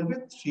সঙ্গে তৈরি হবে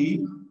 3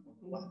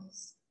 মাইনাস।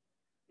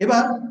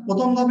 এবার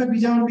প্রথম ধাপে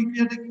বিজারণ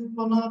বিক্রিয়াতে কি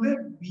উৎপন্ন হবে,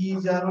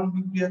 বিজারণ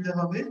বিক্রিয়াতে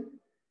হবে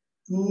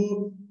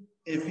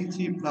 2Fe3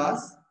 প্লাস,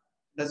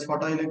 এটা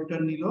 6টা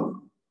ইলেকট্রন নিল,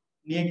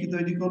 নিয়ে কি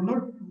তৈরি করলো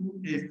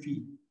 2Fe।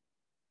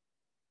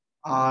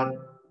 আর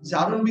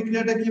জারণ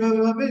বিক্রিয়াটা কিভাবে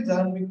হবে,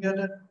 জারণ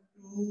বিক্রিয়াটা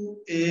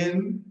 2L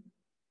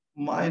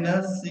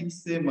মাইনাস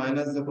 6A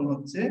মাইনাস যখন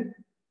হচ্ছে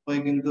ওই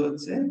কিন্তু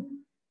হচ্ছে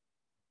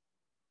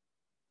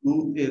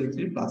 2L3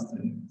 প্লাস।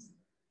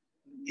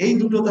 এই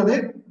দুটো তাহলে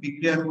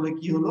বিক্রিয়া করে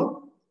কি হলো,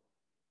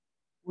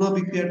 পুরো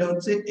বিক্রিয়াটা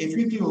হচ্ছে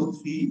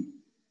Fe2O3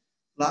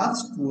 প্লাস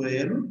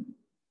 2L,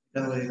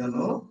 এটা হয়ে গেল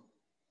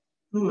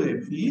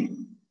 2Fe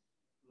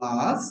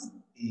প্লাস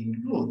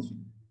N2O3।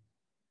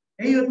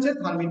 এই হচ্ছে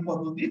থার্মিক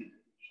পদ্ধতির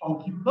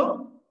সংক্ষিপ্ত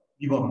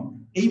বিবরণ।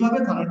 এইভাবে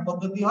থার্মিক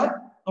পদ্ধতি হয়।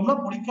 তোমরা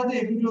পরীক্ষাতে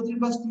Fe2O3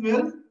 প্লাস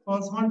 2L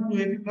সমান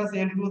 2Fe প্লাস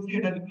N2O3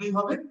 এটা লিখলেই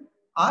হবে।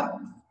 আর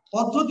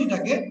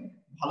পদ্ধতিটাকে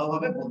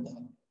ভালোভাবে বলতে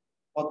হবে,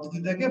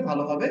 পদ্ধতিটাকে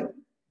ভালোভাবে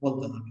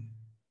বলতে হবে।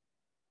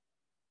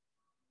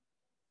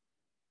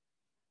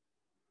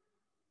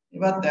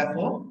 এবার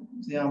দেখো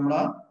যে আমরা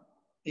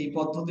এই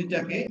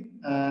পদ্ধতিটাকে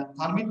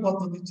থার্মিক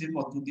পদ্ধতির যে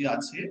পদ্ধতি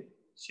আছে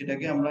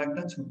সেটাকে আমরা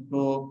একটা ছোট্ট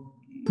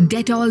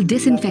डेटॉल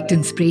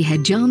डिसइंफेक्टेंट स्प्रे है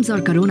जर्म्स और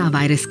कोरोना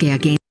वायरस के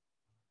अगेंस्ट।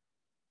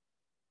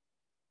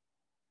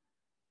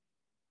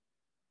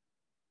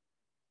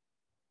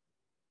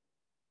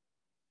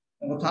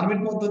 থার্মিক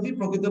পদ্ধতি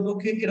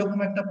প্রকৃতপক্ষে এরকম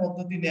একটা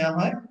পদ্ধতি নেওয়া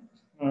হয়।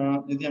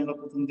 যদি আমরা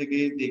প্রথম থেকে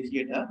দেখি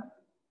এটা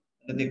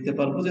দেখতে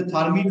পারবো যে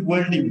থার্মিক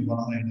ওয়েল্ডিং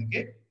বলা হয়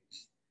এটাকে,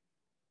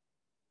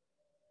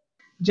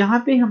 जहां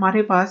पे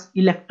हमारे पास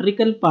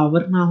इलेक्ट्रिकल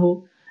पावर ना हो,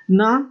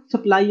 ना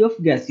सप्लाई ऑफ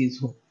गैसेस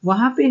हो,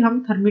 वहां पे हम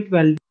थर्मिक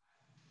वेल्डिंग,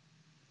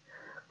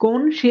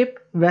 कौन शेप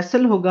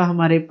वेसल होगा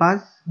हमारे पास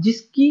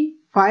जिसकी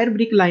फायर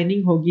ब्रिक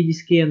लाइनिंग होगी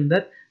जिसके अंदर,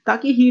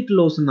 ताकि हीट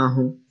लॉस ना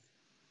हो।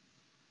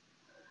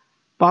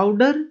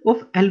 Powder of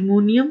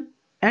aluminium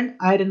and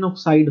iron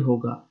oxide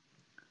होगा।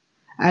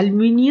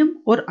 एल्युमिनियम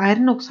और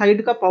आयरन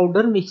ऑक्साइड का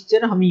पाउडर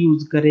मिक्सचर हम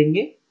यूज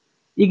करेंगे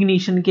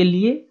इग्निशन के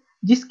लिए,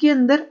 जिसके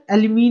अंदर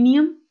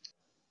एल्युमिनियम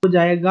हो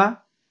जाएगा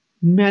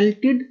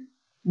मेल्टेड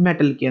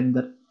मेटल के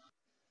अंदर,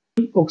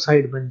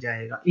 ऑक्साइड बन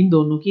जाएगा इन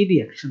दोनों की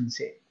रिएक्शन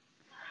से।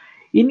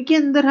 इनके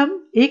अंदर हम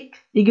एक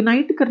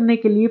इग्नाइट करने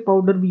के लिए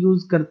पाउडर भी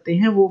यूज करते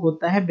हैं, वो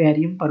होता है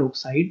बेरियम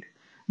परऑक्साइड,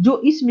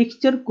 जो इस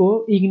मिक्सचर को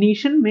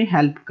इग्निशन में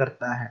हेल्प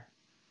करता है।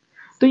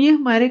 तो ये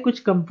हमारे कुछ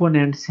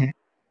कंपोनेंट्स हैं,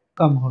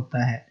 कम होता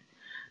है।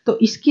 तो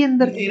इसके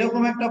अंदर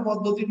এরকম একটা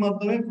পদ্ধতির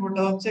মাধ্যমে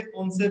পুরোটা হচ্ছে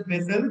কনসেপ্ট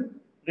ভেসেল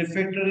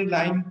রিফ্লেক্টরি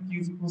লাইন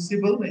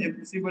ক্রুসিবল, এই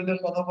ক্রুসিবলের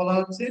কথা বলা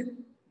হচ্ছে,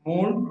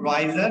 মোল্ড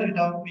রাইজার,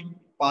 এটা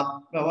পাত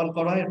ব্যবহার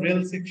করা হয়, রেল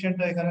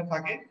সেকশনটা এখানে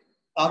থাকে,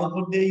 তার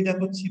উপর দিয়ে এই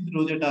দেখো ছিদ্র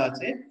যেটা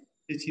আছে,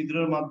 সেই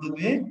ছিদ্রের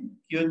মাধ্যমে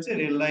কি হচ্ছে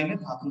রেল লাইনে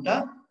ধাতুটা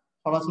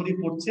সরাসরি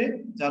পড়ছে,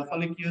 যার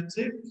ফলে কি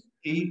হচ্ছে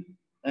এই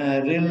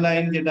রেল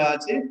লাইন যেটা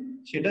আছে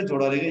সেটা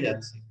জোড়া লেগে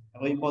যাচ্ছে।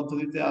 এই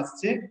পদ্ধতিতে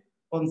আসছে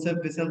কনসেপ্ট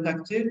ভেসেল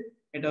থাকছে,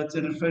 এটা হচ্ছে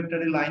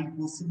রিফ্লেক্টরি লাইন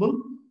ক্রুসিবল,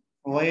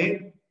 ওয়ে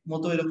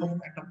মতো এরকম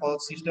একটা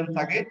সিস্টেম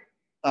থাকে,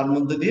 তার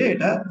মধ্যে দিয়ে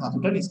এটা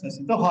ধাতুটা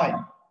নিষ্কাশিত হয়।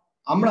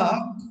 আমরা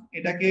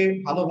এটাকে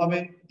ভালোভাবে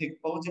দেখতে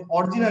পাবো যে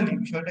অরিজিনালি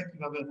বিষয়টা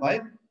কিভাবে হয়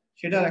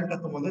সেটার একটা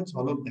তোমাদের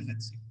ঝলক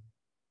দেখাচ্ছি।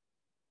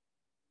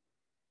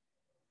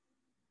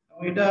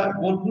 এটা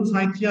বোলপুর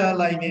সাঁইথিয়া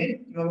লাইনে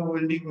কিভাবে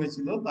ওয়েল্ডিং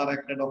হয়েছিল তার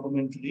একটা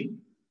ডকুমেন্টারি।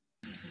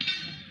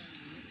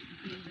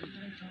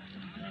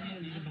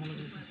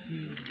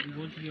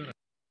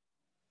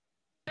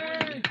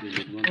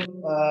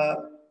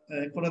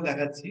 করে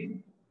দেখাচ্ছি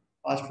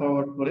ফাস্ট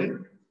ফরওয়ার্ড করে।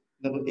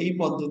 দেখো এই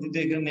পদ্ধতিতে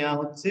এখানে নেওয়া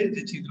হচ্ছে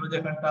যে ছিদ্র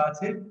যেখানটা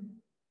আছে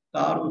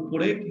তার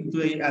উপরে কিন্তু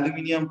এই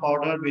অ্যালুমিনিয়াম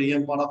পাউডার,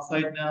 বেরিয়াম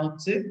পারঅক্সাইড নেওয়া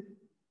হচ্ছে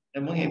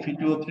এবং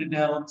Fe2O3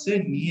 নেওয়া হচ্ছে,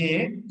 নিয়ে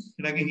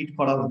সেটাকে হিট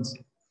করা হচ্ছে।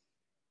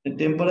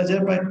 টেম্পারেচার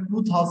প্রায়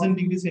 2000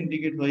 ডিগ্রি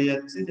সেন্টিগ্রেড হয়ে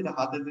যাচ্ছে, যেটা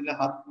হাতে দিলে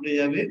হাত পুড়ে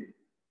যাবে।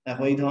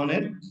 দেখো এই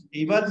ধরনের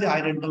এইবার যে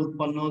আয়রনটা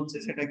উৎপন্ন হচ্ছে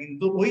সেটা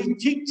কিন্তু ওই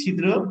ঠিক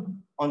ছিদ্র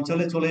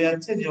অঞ্চলে চলে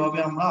যাচ্ছে, যেভাবে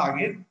আমরা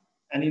আগের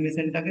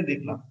অ্যানিমেশনটাকে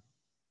দেখলাম,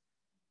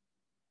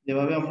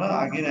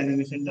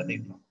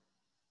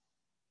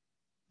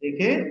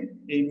 দেখে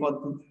এই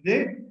পদ্ধতিতে,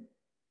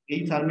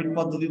 এই থার্মিক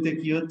পদ্ধতিতে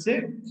কি হচ্ছে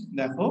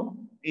দেখো,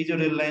 এই যে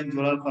রেল লাইন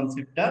জোড়ার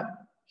কনসেপ্টটা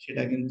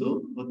সেটা কিন্তু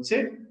হচ্ছে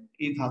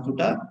এই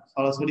ধাতুটা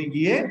সরাসরি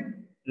গিয়ে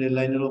রেল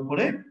লাইনের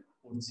উপরে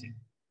পড়ছে।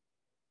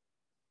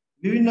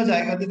 বিভিন্ন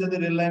জায়গাতে যাদের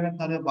রেল লাইনের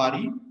ধারে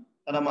বাড়ি,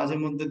 তারা মাঝে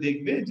মধ্যে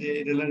দেখবে যে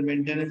রেলের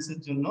মেইনটেনেন্সের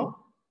জন্য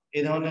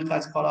এই ধরনের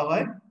কাজ করা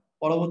হয়।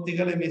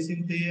 পরবর্তীকালে মেশিন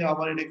দিয়ে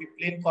আবার এটাকে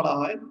প্লেন করা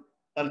হয়,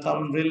 তার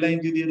কারণ রেল লাইন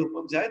যদি এর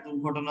উপর যায়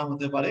দুর্ঘটনা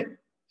হতে পারে,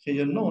 সেই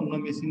জন্য অন্য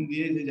মেশিন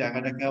দিয়ে যে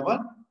জায়গাটাকে আবার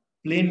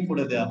প্লেন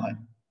করে দেওয়া হয়।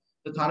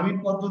 তো থার্মিক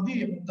পদ্ধতি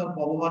এবং তার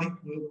ব্যবহারিক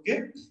প্রয়োগকে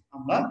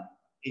আমরা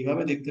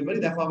এইভাবে দেখতে পারি।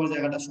 দেখো আবার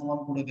জায়গাটা সমান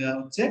করে দেওয়া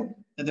হচ্ছে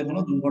যাতে কোনো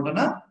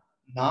দুর্ঘটনা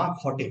না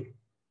ঘটে।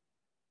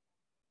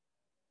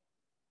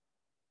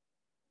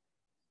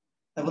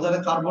 দেখো তাহলে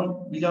কার্বন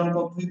বিজারণ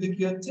পদ্ধতিতে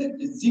কি হচ্ছে,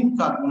 জিঙ্ক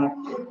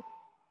কার্বনেটকে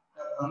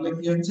তাহলে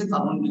কি হচ্ছে,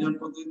 কার্বন বিজারণ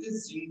পদ্ধতিতে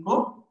জিঙ্ক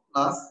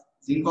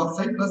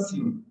অক্সাইড প্লাস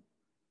CO,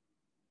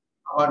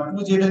 আবার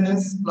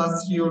 2ZNS প্লাস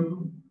CO2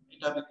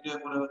 এটা বিক্রিয়া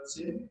করে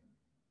হচ্ছে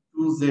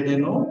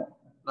 2ZNO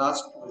প্লাস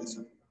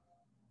 2SO,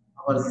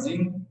 আবার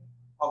জিঙ্ক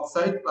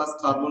অক্সাইড প্লাস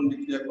কার্বন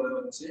বিক্রিয়া করে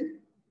হচ্ছে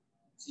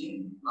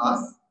জিঙ্ক প্লাস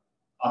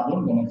কার্বন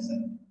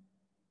মনোক্সাইড।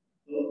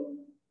 তো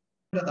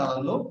এটা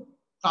দাঁড়ালো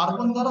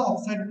কার্বন দ্বারা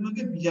অক্সাইড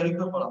গুলোকে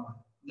বিজারিত করা হয়।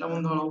 যেমন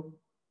ধরো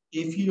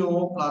FeO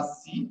প্লাস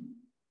C,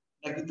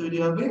 এটা কি তৈরি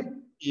হবে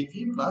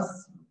Fe প্লাস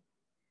C,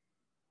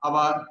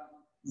 আবার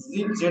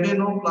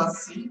ZNO প্লাস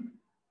C,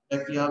 এটা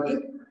কি হবে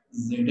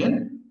Zn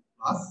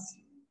প্লাস C।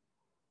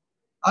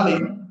 তাহলে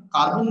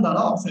কার্বন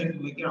দ্বারা অক্সাইড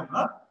গুলোকে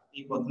আমরা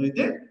এই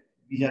পদ্ধতিতে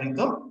বিজারিত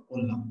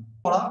করলাম।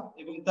 করা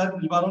এবং তার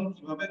নিবারণ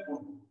কিভাবে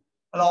করব,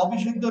 তাহলে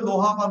অবিশুদ্ধ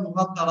লোহা বা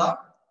লোহার দ্বারা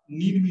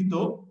নির্মিত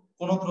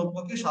কোন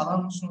দ্রব্যকে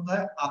সাধারণ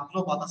উষ্ণতায় আর্দ্র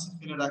বাতাসে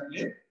ফেলে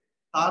রাখলে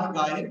তার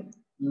গায়ে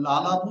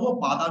লালাভ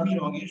বাদামি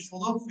রঙের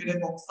শোধক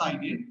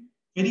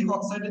ফেরিক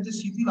অক্সাইডের যে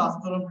শিথিল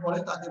আস্তরণ পড়ে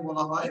তাকে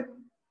বলা হয়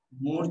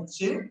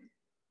মরচে,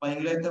 বা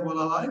ইংরেজিতে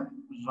বলা হয়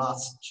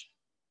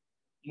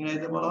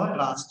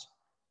রাস্ট।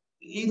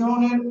 এই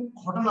ধরনের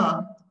ঘটনা,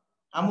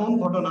 এমন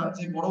ঘটনা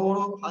যে বড়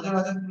বড় হাজার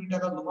হাজার কোটি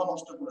টাকা লোহা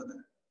নষ্ট করে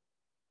দেয়।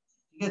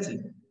 ঠিক আছে,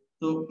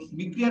 তো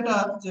বিক্রিয়াটা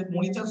যে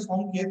মরিচার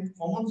সংকেত,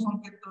 কমন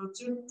সংকেতটা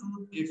হচ্ছে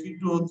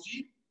 2Fe2O3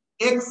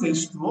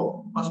 XH2O,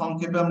 বা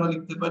সংক্ষেপে আমরা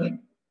লিখতে পারি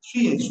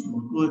 3H2O,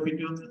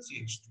 2Fe2O3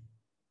 3H2O।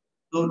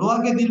 তো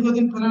লোহাকে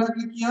দীর্ঘদিন ফেলে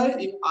রাখলে কি হয়,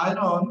 এই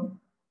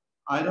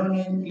আয়রন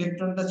এই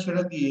ইলেকট্রনটা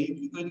ছেড়ে দিয়ে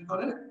কি তৈরি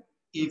করে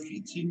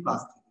Fe3+।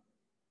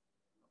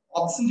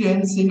 অক্সিজেন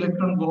সেই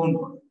ইলেকট্রন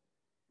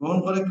গ্রহণ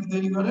করে কি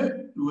তৈরি করে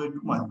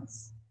 2A2-।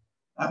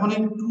 এখন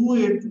এই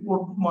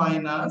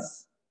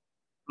 2A2O2-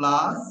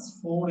 প্লাস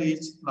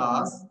 4H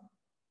প্লাস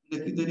এটা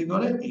কি তৈরি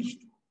করে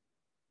H2,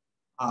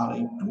 আর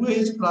এই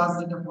 2H প্লাস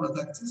যেটা পড়ে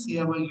থাকছে সে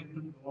আবার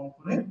ইলেকট্রন গ্রহণ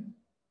করে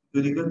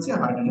তৈরি করছে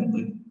হাইড্রোজেন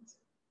তৈরি করছে।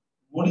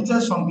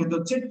 মরিচার সংকেত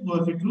হচ্ছে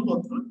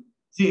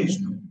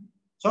 2Fe2O3CH2।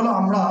 চলো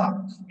আমরা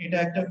এটা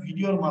একটা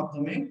ভিডিওর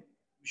মাধ্যমে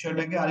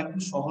বিষয়টাকে আরেকটু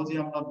সহজে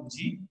আমরা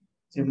বুঝি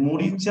যে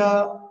মরিচা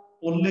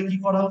পড়লে কি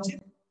করা উচিত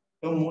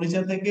এবং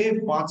মরিচা থেকে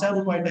বাঁচার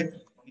উপায়টা কি,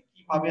 মানে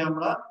কিভাবে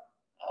আমরা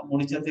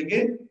মরিচা থেকে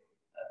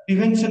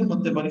প্রিভেনশন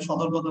করতে পারি,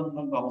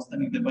 সতর্কতামূলক ব্যবস্থা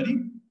নিতে পারি,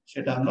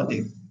 সেটা আমরা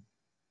দেখব।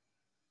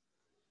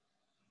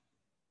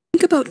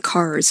 Think about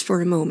cars for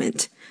a moment.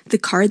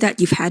 The car that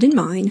you've had in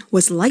mind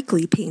was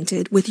likely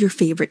painted with your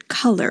favorite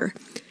color.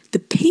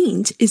 The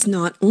paint is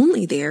not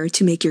only there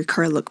to make your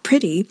car look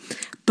pretty,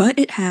 but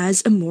it has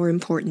a more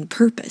important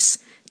purpose: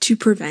 to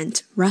prevent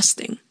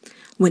rusting.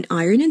 When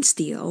iron and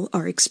steel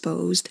are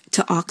exposed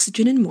to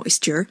oxygen and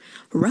moisture,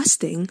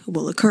 rusting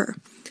will occur.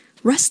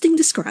 Rusting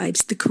describes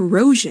the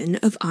corrosion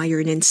of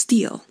iron and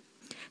steel.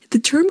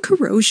 The term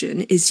corrosion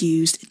is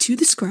used to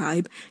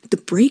describe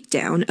the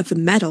breakdown of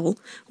a metal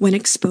when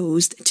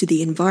exposed to the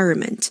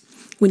environment.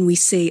 When we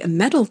say a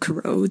metal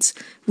corrodes,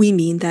 we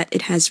mean that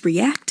it has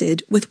reacted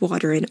with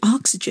water and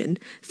oxygen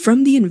from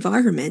the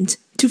environment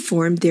to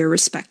form their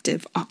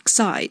respective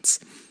oxides.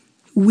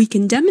 We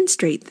can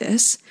demonstrate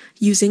this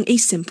using a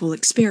simple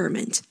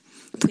experiment.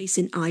 Place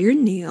an iron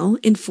nail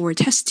in 4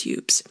 test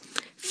tubes.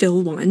 Fill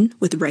one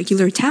with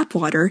regular tap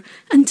water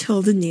until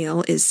the nail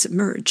is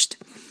submerged.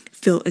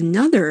 Fill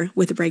another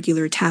with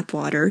regular tap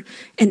water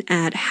and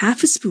add half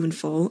a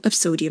spoonful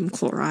of sodium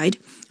chloride,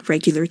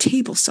 regular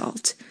table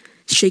salt.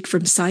 Shake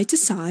from side to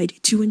side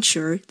to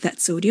ensure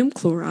that sodium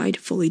chloride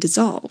fully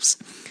dissolves.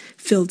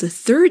 Fill the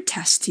 3rd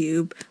test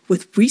tube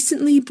with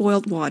recently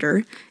boiled water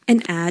and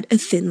add a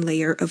thin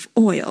layer of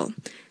oil.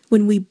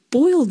 When we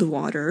boil the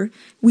water,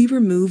 we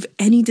remove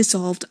any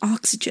dissolved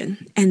oxygen,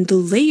 and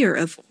the layer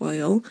of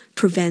oil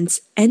prevents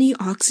any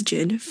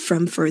oxygen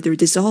from further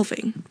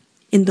dissolving.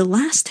 In the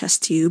last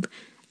test tube,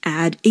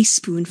 add a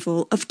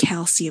spoonful of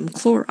calcium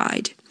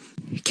chloride.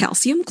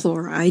 Calcium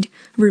chloride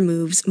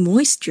removes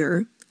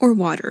moisture or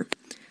water.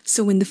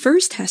 So in the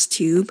first test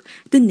tube,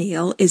 the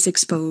nail is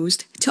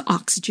exposed to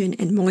oxygen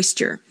and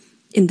moisture.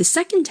 In the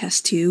second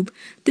test tube,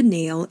 the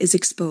nail is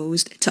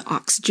exposed to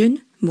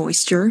oxygen,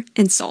 moisture,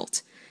 and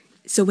salt.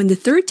 So in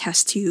the third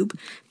test tube,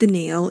 the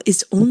nail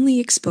is only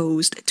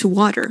exposed to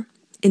water.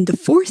 In the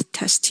fourth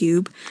test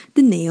tube,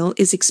 the nail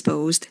is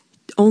exposed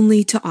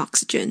only to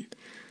oxygen.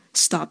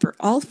 Stopper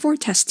all 4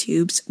 test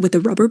tubes with a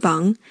rubber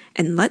bung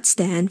and let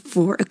stand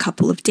for a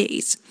couple of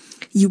days.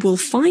 You will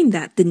find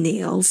that the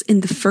nails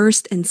in the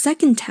first and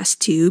second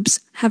test tubes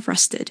have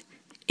rusted.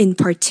 In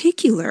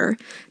particular,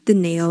 the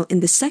nail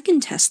in the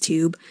second test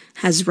tube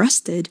has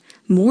rusted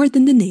more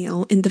than the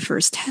nail in the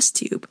first test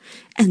tube,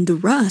 and the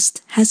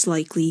rust has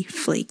likely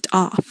flaked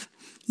off.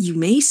 You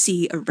may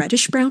see a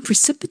reddish-brown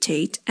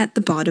precipitate at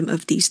the bottom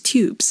of these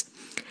tubes.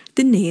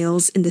 The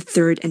nails in the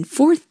third and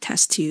fourth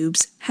test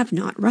tubes have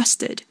not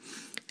rusted.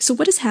 So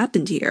what has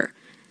happened here?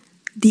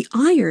 The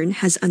iron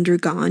has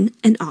undergone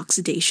an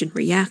oxidation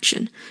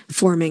reaction,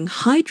 forming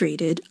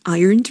hydrated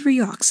iron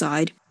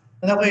dioxide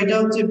দেখো এটা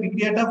হচ্ছে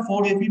বিক্রিয়াটা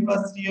 4Fe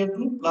 + 3O2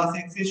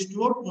 +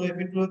 XH2O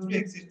 2Fe2O3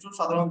 XH2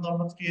 সাধারণত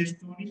আমরা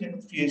 3H2O নিই সেটা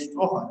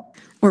 3H2O হয়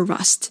or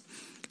rust.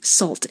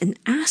 Salt and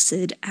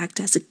acid act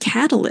as a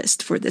catalyst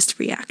for this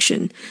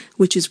reaction,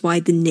 which is why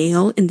the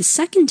nail in the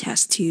second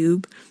test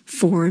tube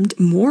formed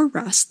more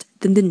rust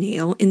than the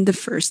nail in the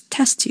first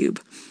test tube.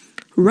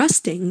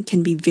 Rusting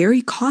can be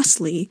very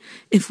costly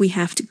if we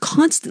have to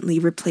constantly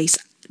replace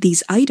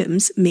these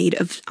items made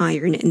of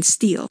iron and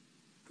steel.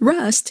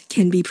 Rust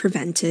can be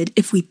prevented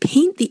if we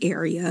paint the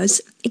areas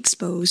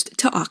exposed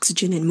to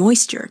oxygen and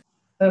moisture.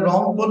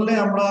 রং করলে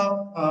আমরা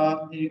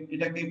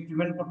এটাকে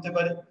prevent করতে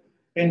পারি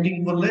painting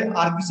করলে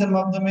আর কিসের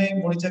মাধ্যমে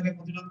মরিচাকে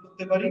প্রতিরোধ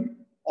করতে পারি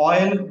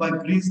অয়েল বা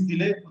গ্রিস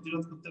দিলে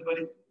প্রতিরোধ করতে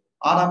পারি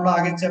আর আমরা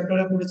আগের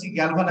চ্যাপ্টারে পড়েছি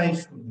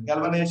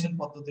গ্যালভানাইজেশন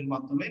পদ্ধতির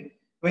মাধ্যমে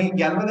এবং এই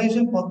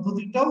গ্যালভানাইজেশন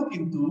পদ্ধতিটাও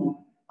কিন্তু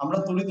আমরা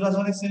তড়িৎ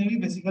রাসায়নিক শ্রেণী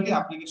বেসিক্যালি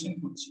অ্যাপ্লিকেশন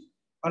করছি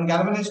কারণ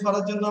গ্যালভানাইজ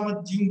করার জন্য আমার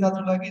জিঙ্ক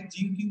ধাতু লাগে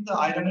জিঙ্ক কিন্তু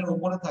আয়রনের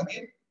উপরে থাকে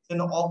যেন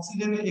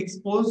অক্সিজেনে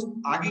এক্সপোজ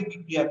আগে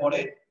বিক্রিয়া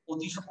করে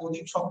অধিক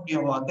সক্রিয়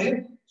হওয়াতে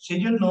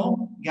সেইজন্য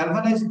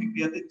গ্যালভানাইজ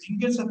বিক্রিয়াতে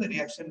জিঙ্কের সাথে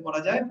রিঅ্যাকশন করা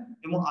যায়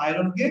এবং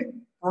আয়রনকে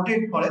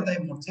protect করে তাই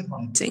মরচে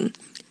ধরে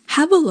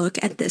Have a look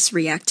at this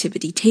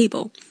reactivity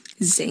table.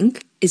 Zinc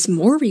is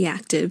more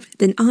reactive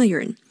than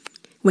iron.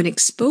 When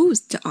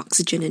exposed to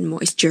oxygen and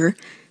moisture,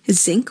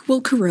 zinc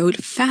will corrode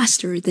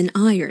faster than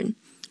iron.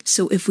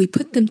 So if we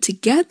put them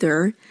together,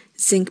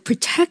 zinc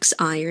protects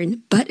iron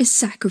but is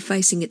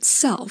sacrificing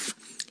itself,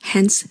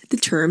 hence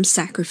the term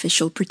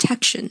sacrificial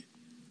protection.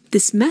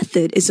 This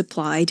method is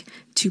applied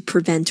to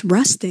prevent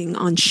rusting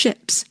on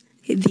ships.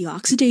 The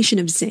oxidation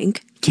of zinc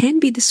can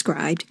be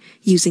described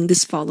using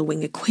this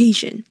following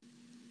equation.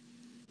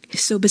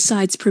 So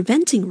besides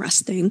preventing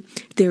rusting,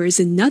 there is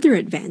another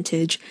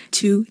advantage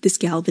to this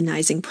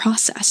galvanizing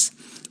process.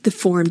 The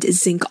formed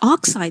zinc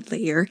oxide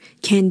layer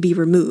can be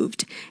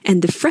removed, and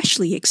the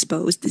freshly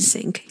exposed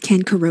zinc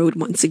can corrode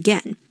once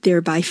again,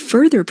 thereby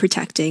further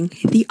protecting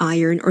the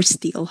iron or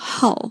steel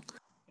hull.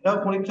 এটাও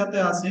পরীক্ষাতে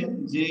আছে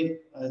যে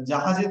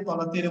জাহাজের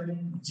তলাতে এরকম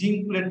zinc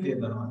plate দিয়ে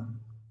দেওয়া হয়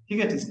ঠিক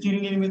আছে স্টিল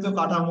নির্মিত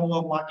কাঠামো বা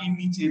মাটির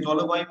নিচে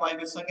জলবায়ু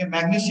পাইপের সঙ্গে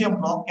ম্যাগনেসিয়াম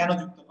ব্লক কেন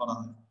যুক্ত করা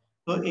হয়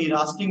তো এই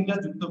রাস্টিংটা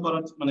যুক্ত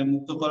করার মানে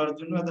মুক্ত করার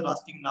জন্য যাতে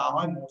রাস্টিং না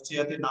হয় মরচে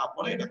যাতে না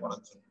পড়ে এটা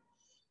করার জন্য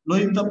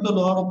লোহিতপ্ত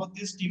লোহার উপর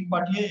দিয়ে স্টিম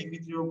পাঠিয়ে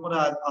এর উপরে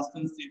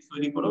আস্তন স্লিপ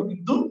তৈরি করেও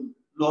কিন্তু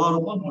লোহার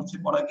উপর মরচে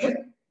পড়াকে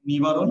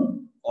নিবারণ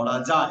করা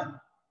যায়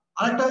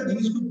আরেকটা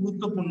জিনিস খুব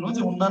গুরুত্বপূর্ণ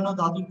যে অন্যান্য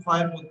ধাতুর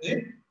ক্ষয়ের মধ্যে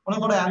মনে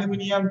করো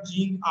অ্যালুমিনিয়াম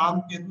জিঙ্ক আম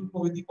তেঁতুল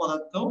প্রভৃতি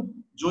পদার্থ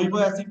জৈব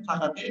অ্যাসিড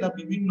থাকাতে এরা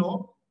বিভিন্ন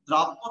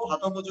দ্রাব্য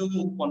ধাতব যৌগ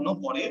উৎপন্ন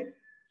করে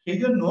সেই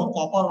জন্য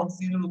কপার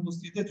অক্সিজেনের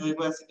উপস্থিতিতে জৈব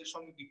অ্যাসিডের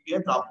সঙ্গে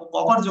বিক্রিয়ায় দ্রাব্য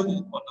কপার যৌগ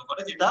উৎপন্ন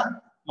করে যেটা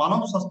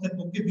মানব স্বাস্থ্যের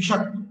পক্ষে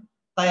বিষাক্ত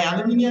তাই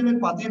অ্যালুমিনিয়ামের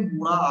পাতে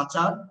মোড়া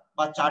আচার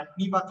বা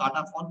চাটনি বা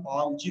কাটা ফল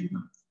পাওয়া উচিত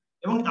না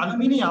এবং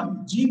অ্যালুমিনিয়াম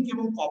জিঙ্ক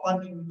এবং কপার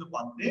নির্মিত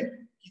পাত্রে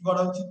কি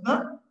করা উচিত না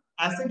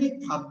অ্যাসিডিক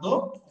খাদ্য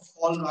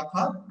ফল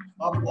রাখা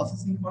বা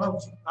প্রসেসিং করা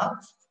উচিত না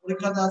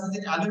পরীক্ষাতে আছে যে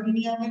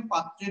অ্যালুমিনিয়ামের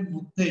পাত্রের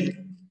মধ্যে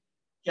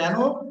কেন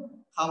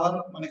খাবার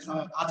মানে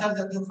আচার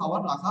জাতীয়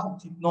খাবার রাখা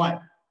উচিত নয়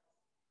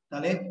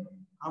তাহলে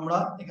আমরা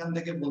এখান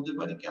থেকে বলতে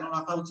পারি কেন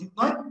রাখা উচিত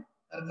নয়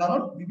তার কারণ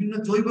বিভিন্ন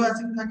জৈব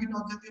অ্যাসিড থাকে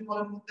টক জাতীয়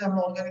ফলের মধ্যে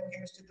আমরা অর্গানিক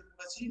কেমিস্ট্রিতে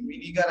পড়েছি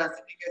ভিনিগার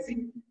অ্যাসিটিক অ্যাসিড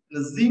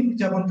জিঙ্ক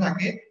যেমন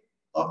থাকে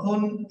তখন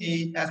এই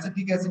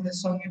অ্যাসিটিক অ্যাসিডের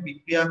সঙ্গে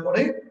বিক্রিয়া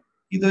করে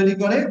কি তৈরি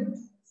করে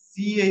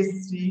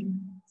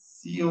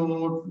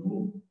CH3CO2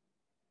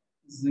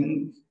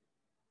 জিঙ্ক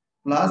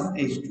প্লাস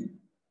H2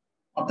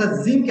 অর্থাৎ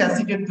জিঙ্ক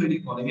অ্যাসিটেট তৈরি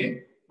করে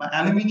বা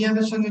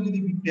অ্যালুমিনিয়ামের সঙ্গে যদি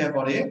বিক্রিয়া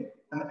করে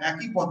তাহলে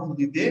একই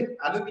পদ্ধতিতে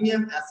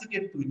অ্যালুমিনিয়াম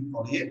অ্যাসিটেট তৈরি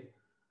করে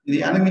যদি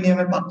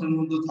অ্যালুমিনিয়ামের পাত্রের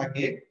মধ্যে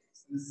থাকে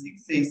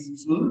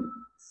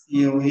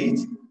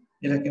 6H2COH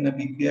এটা কিনা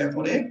বিক্রিয়া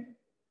করে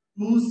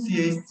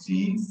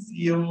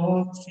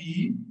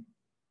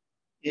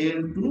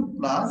 2CH3CO3L2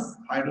 প্লাস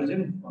হাইড্রোজেন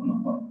উৎপন্ন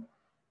করে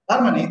তার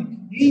মানে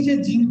এই যে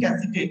জিঙ্ক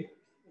অ্যাসিটেট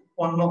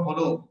উৎপন্ন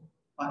হলো,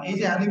 বা এই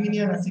যে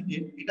অ্যালুমিনিয়াম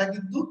অ্যাসিটেট, এটা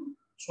কিন্তু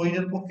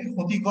শরীরের পক্ষে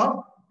ক্ষতিকর,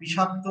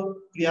 বিষাক্ত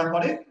ক্রিয়া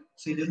করে,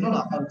 সেই জন্য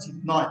রাখা উচিত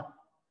নয়।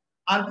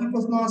 আর কি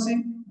প্রশ্ন আছে,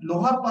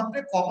 লোহার পাত্রে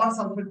কপার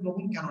সালফেট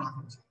দ্রবণ কেন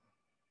রাখা উচিত?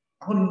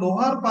 এখন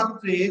লোহার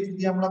পাত্রে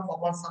যদি আমরা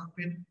কপার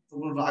সালফেট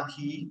দ্রবণ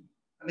রাখি,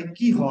 তাহলে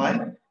কি হয়,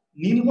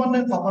 নীল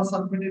বর্ণের কপার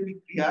সালফেটের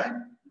বিক্রিয়ায়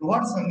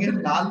লোহার সঙ্গে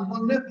লাল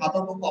বর্ণের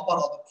ধাতব কপার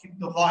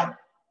অধক্ষিপ্ত হয়।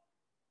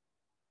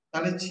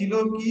 তাহলে ছিল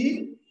কি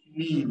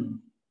নীল,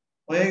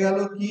 হয়ে গেল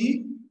কি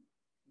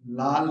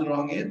লাল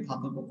রঙের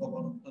ধাতব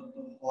কপার উৎপন্ন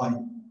হয়।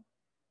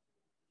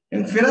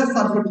 ফেরাস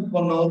সালফেট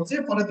উৎপন্ন হচ্ছে,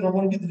 ফলে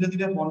দ্রবণটি ধীরে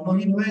ধীরে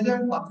বর্ণহীন হয়ে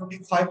যায়, পাত্রটি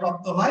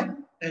ক্ষয়প্রাপ্ত হয়।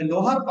 তাই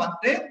লোহার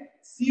পাত্রে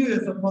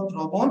CuSO4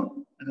 দ্রবণ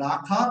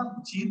রাখা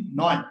উচিত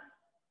নয়।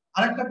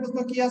 আরেকটা প্রশ্ন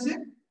কি আছে,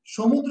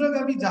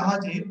 সমুদ্রগামী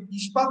জাহাজে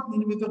ইস্পাত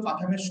নির্মিত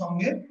কাঠামোর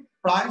সঙ্গে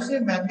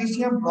প্রায়শই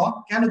ম্যাগনেসিয়াম ব্লক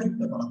কেন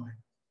যুক্ত করা হয়?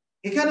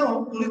 এখানেও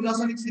তড়িৎ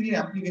রাসায়নিক শ্রেণীর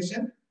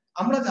অ্যাপ্লিকেশন।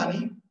 আমরা জানি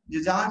যে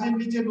জাহাজের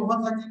নিচে লোহা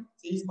থাকে,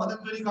 সেই ইস্পাতের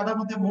তৈরি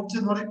কাঠামোতে মরচে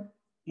ধরে,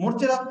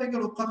 মরচের হাত থেকে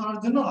রক্ষা করার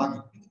জন্য লাগে।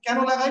 কিন্তু কেন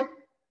লাগাই?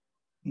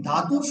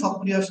 ধাতুর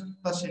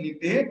সক্রিয়তা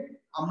শ্রেণীতে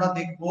আমরা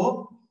দেখব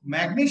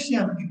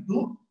ম্যাগনেসিয়াম কিন্তু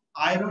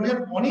আয়রনের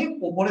অনেক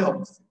উপরে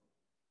অবস্থিত।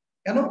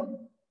 কেন?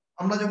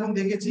 আমরা যখন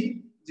দেখেছি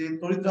যে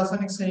তড়িৎ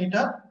রাসায়নিক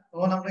শ্রেণীটা,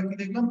 তখন আমরা কি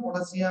দেখলাম,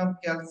 potassium,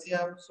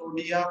 calcium,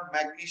 sodium,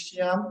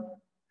 magnesium,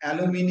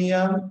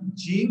 aluminium,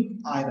 zinc,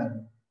 iron.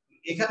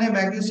 এখানে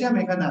ম্যাগনেসিয়াম,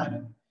 এখানে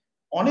আয়রন,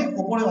 অনেক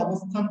উপরে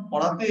অবস্থান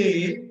করাতে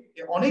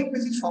অনেক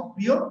বেশি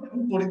সক্রিয় এবং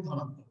তড়িৎ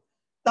ধনাত্মক।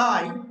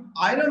 তাই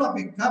আয়রন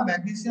অপেক্ষা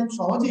ম্যাগনেসিয়াম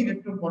সহজে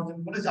ইলেকট্রন বর্জন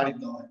করে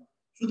জারিত হয়।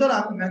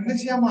 সুতরাং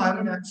ম্যাগনেসিয়াম ও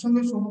আয়রন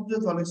একসঙ্গে সমুদ্র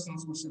জলের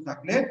সংস্পর্শে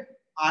থাকলে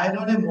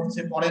আয়রনে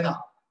মরচে পড়ে না।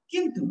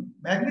 কিন্তু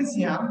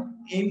ম্যাগনেসিয়াম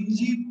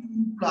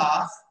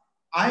Mg2+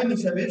 আয়ন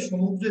হিসেবে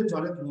সমুদ্রের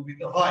জলে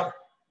দ্রবীভূত হয়।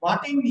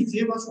 মাটির নিচে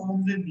বা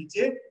সমুদ্রের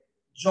নিচে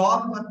জল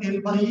বা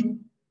তেলবাহী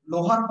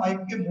লোহার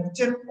পাইপকে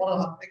মরচের পড়ার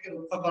হাত থেকে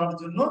রক্ষা করার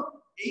জন্য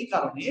এই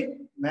কারণে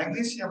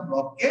ম্যাগনেসিয়াম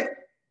ব্লককে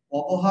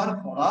ব্যবহার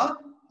করা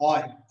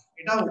হয়।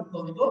 এটা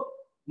অত্যন্ত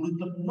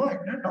গুরুত্বপূর্ণ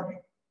একটা টপিক।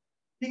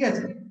 ঠিক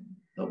আছে,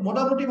 তো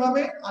মোটামুটি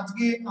ভাবে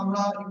আজকে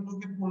আমরা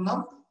এগুলোকে পড়লাম।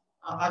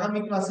 আগামী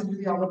ক্লাসে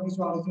যদি আবার কিছু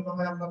আলোচনা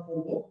হয় আমরা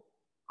করব।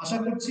 আশা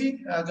করছি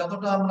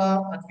যতটা আমরা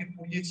আজকে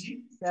পড়িয়েছি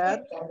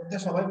তার মধ্যে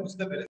সবাই বুঝতে পেরেছি।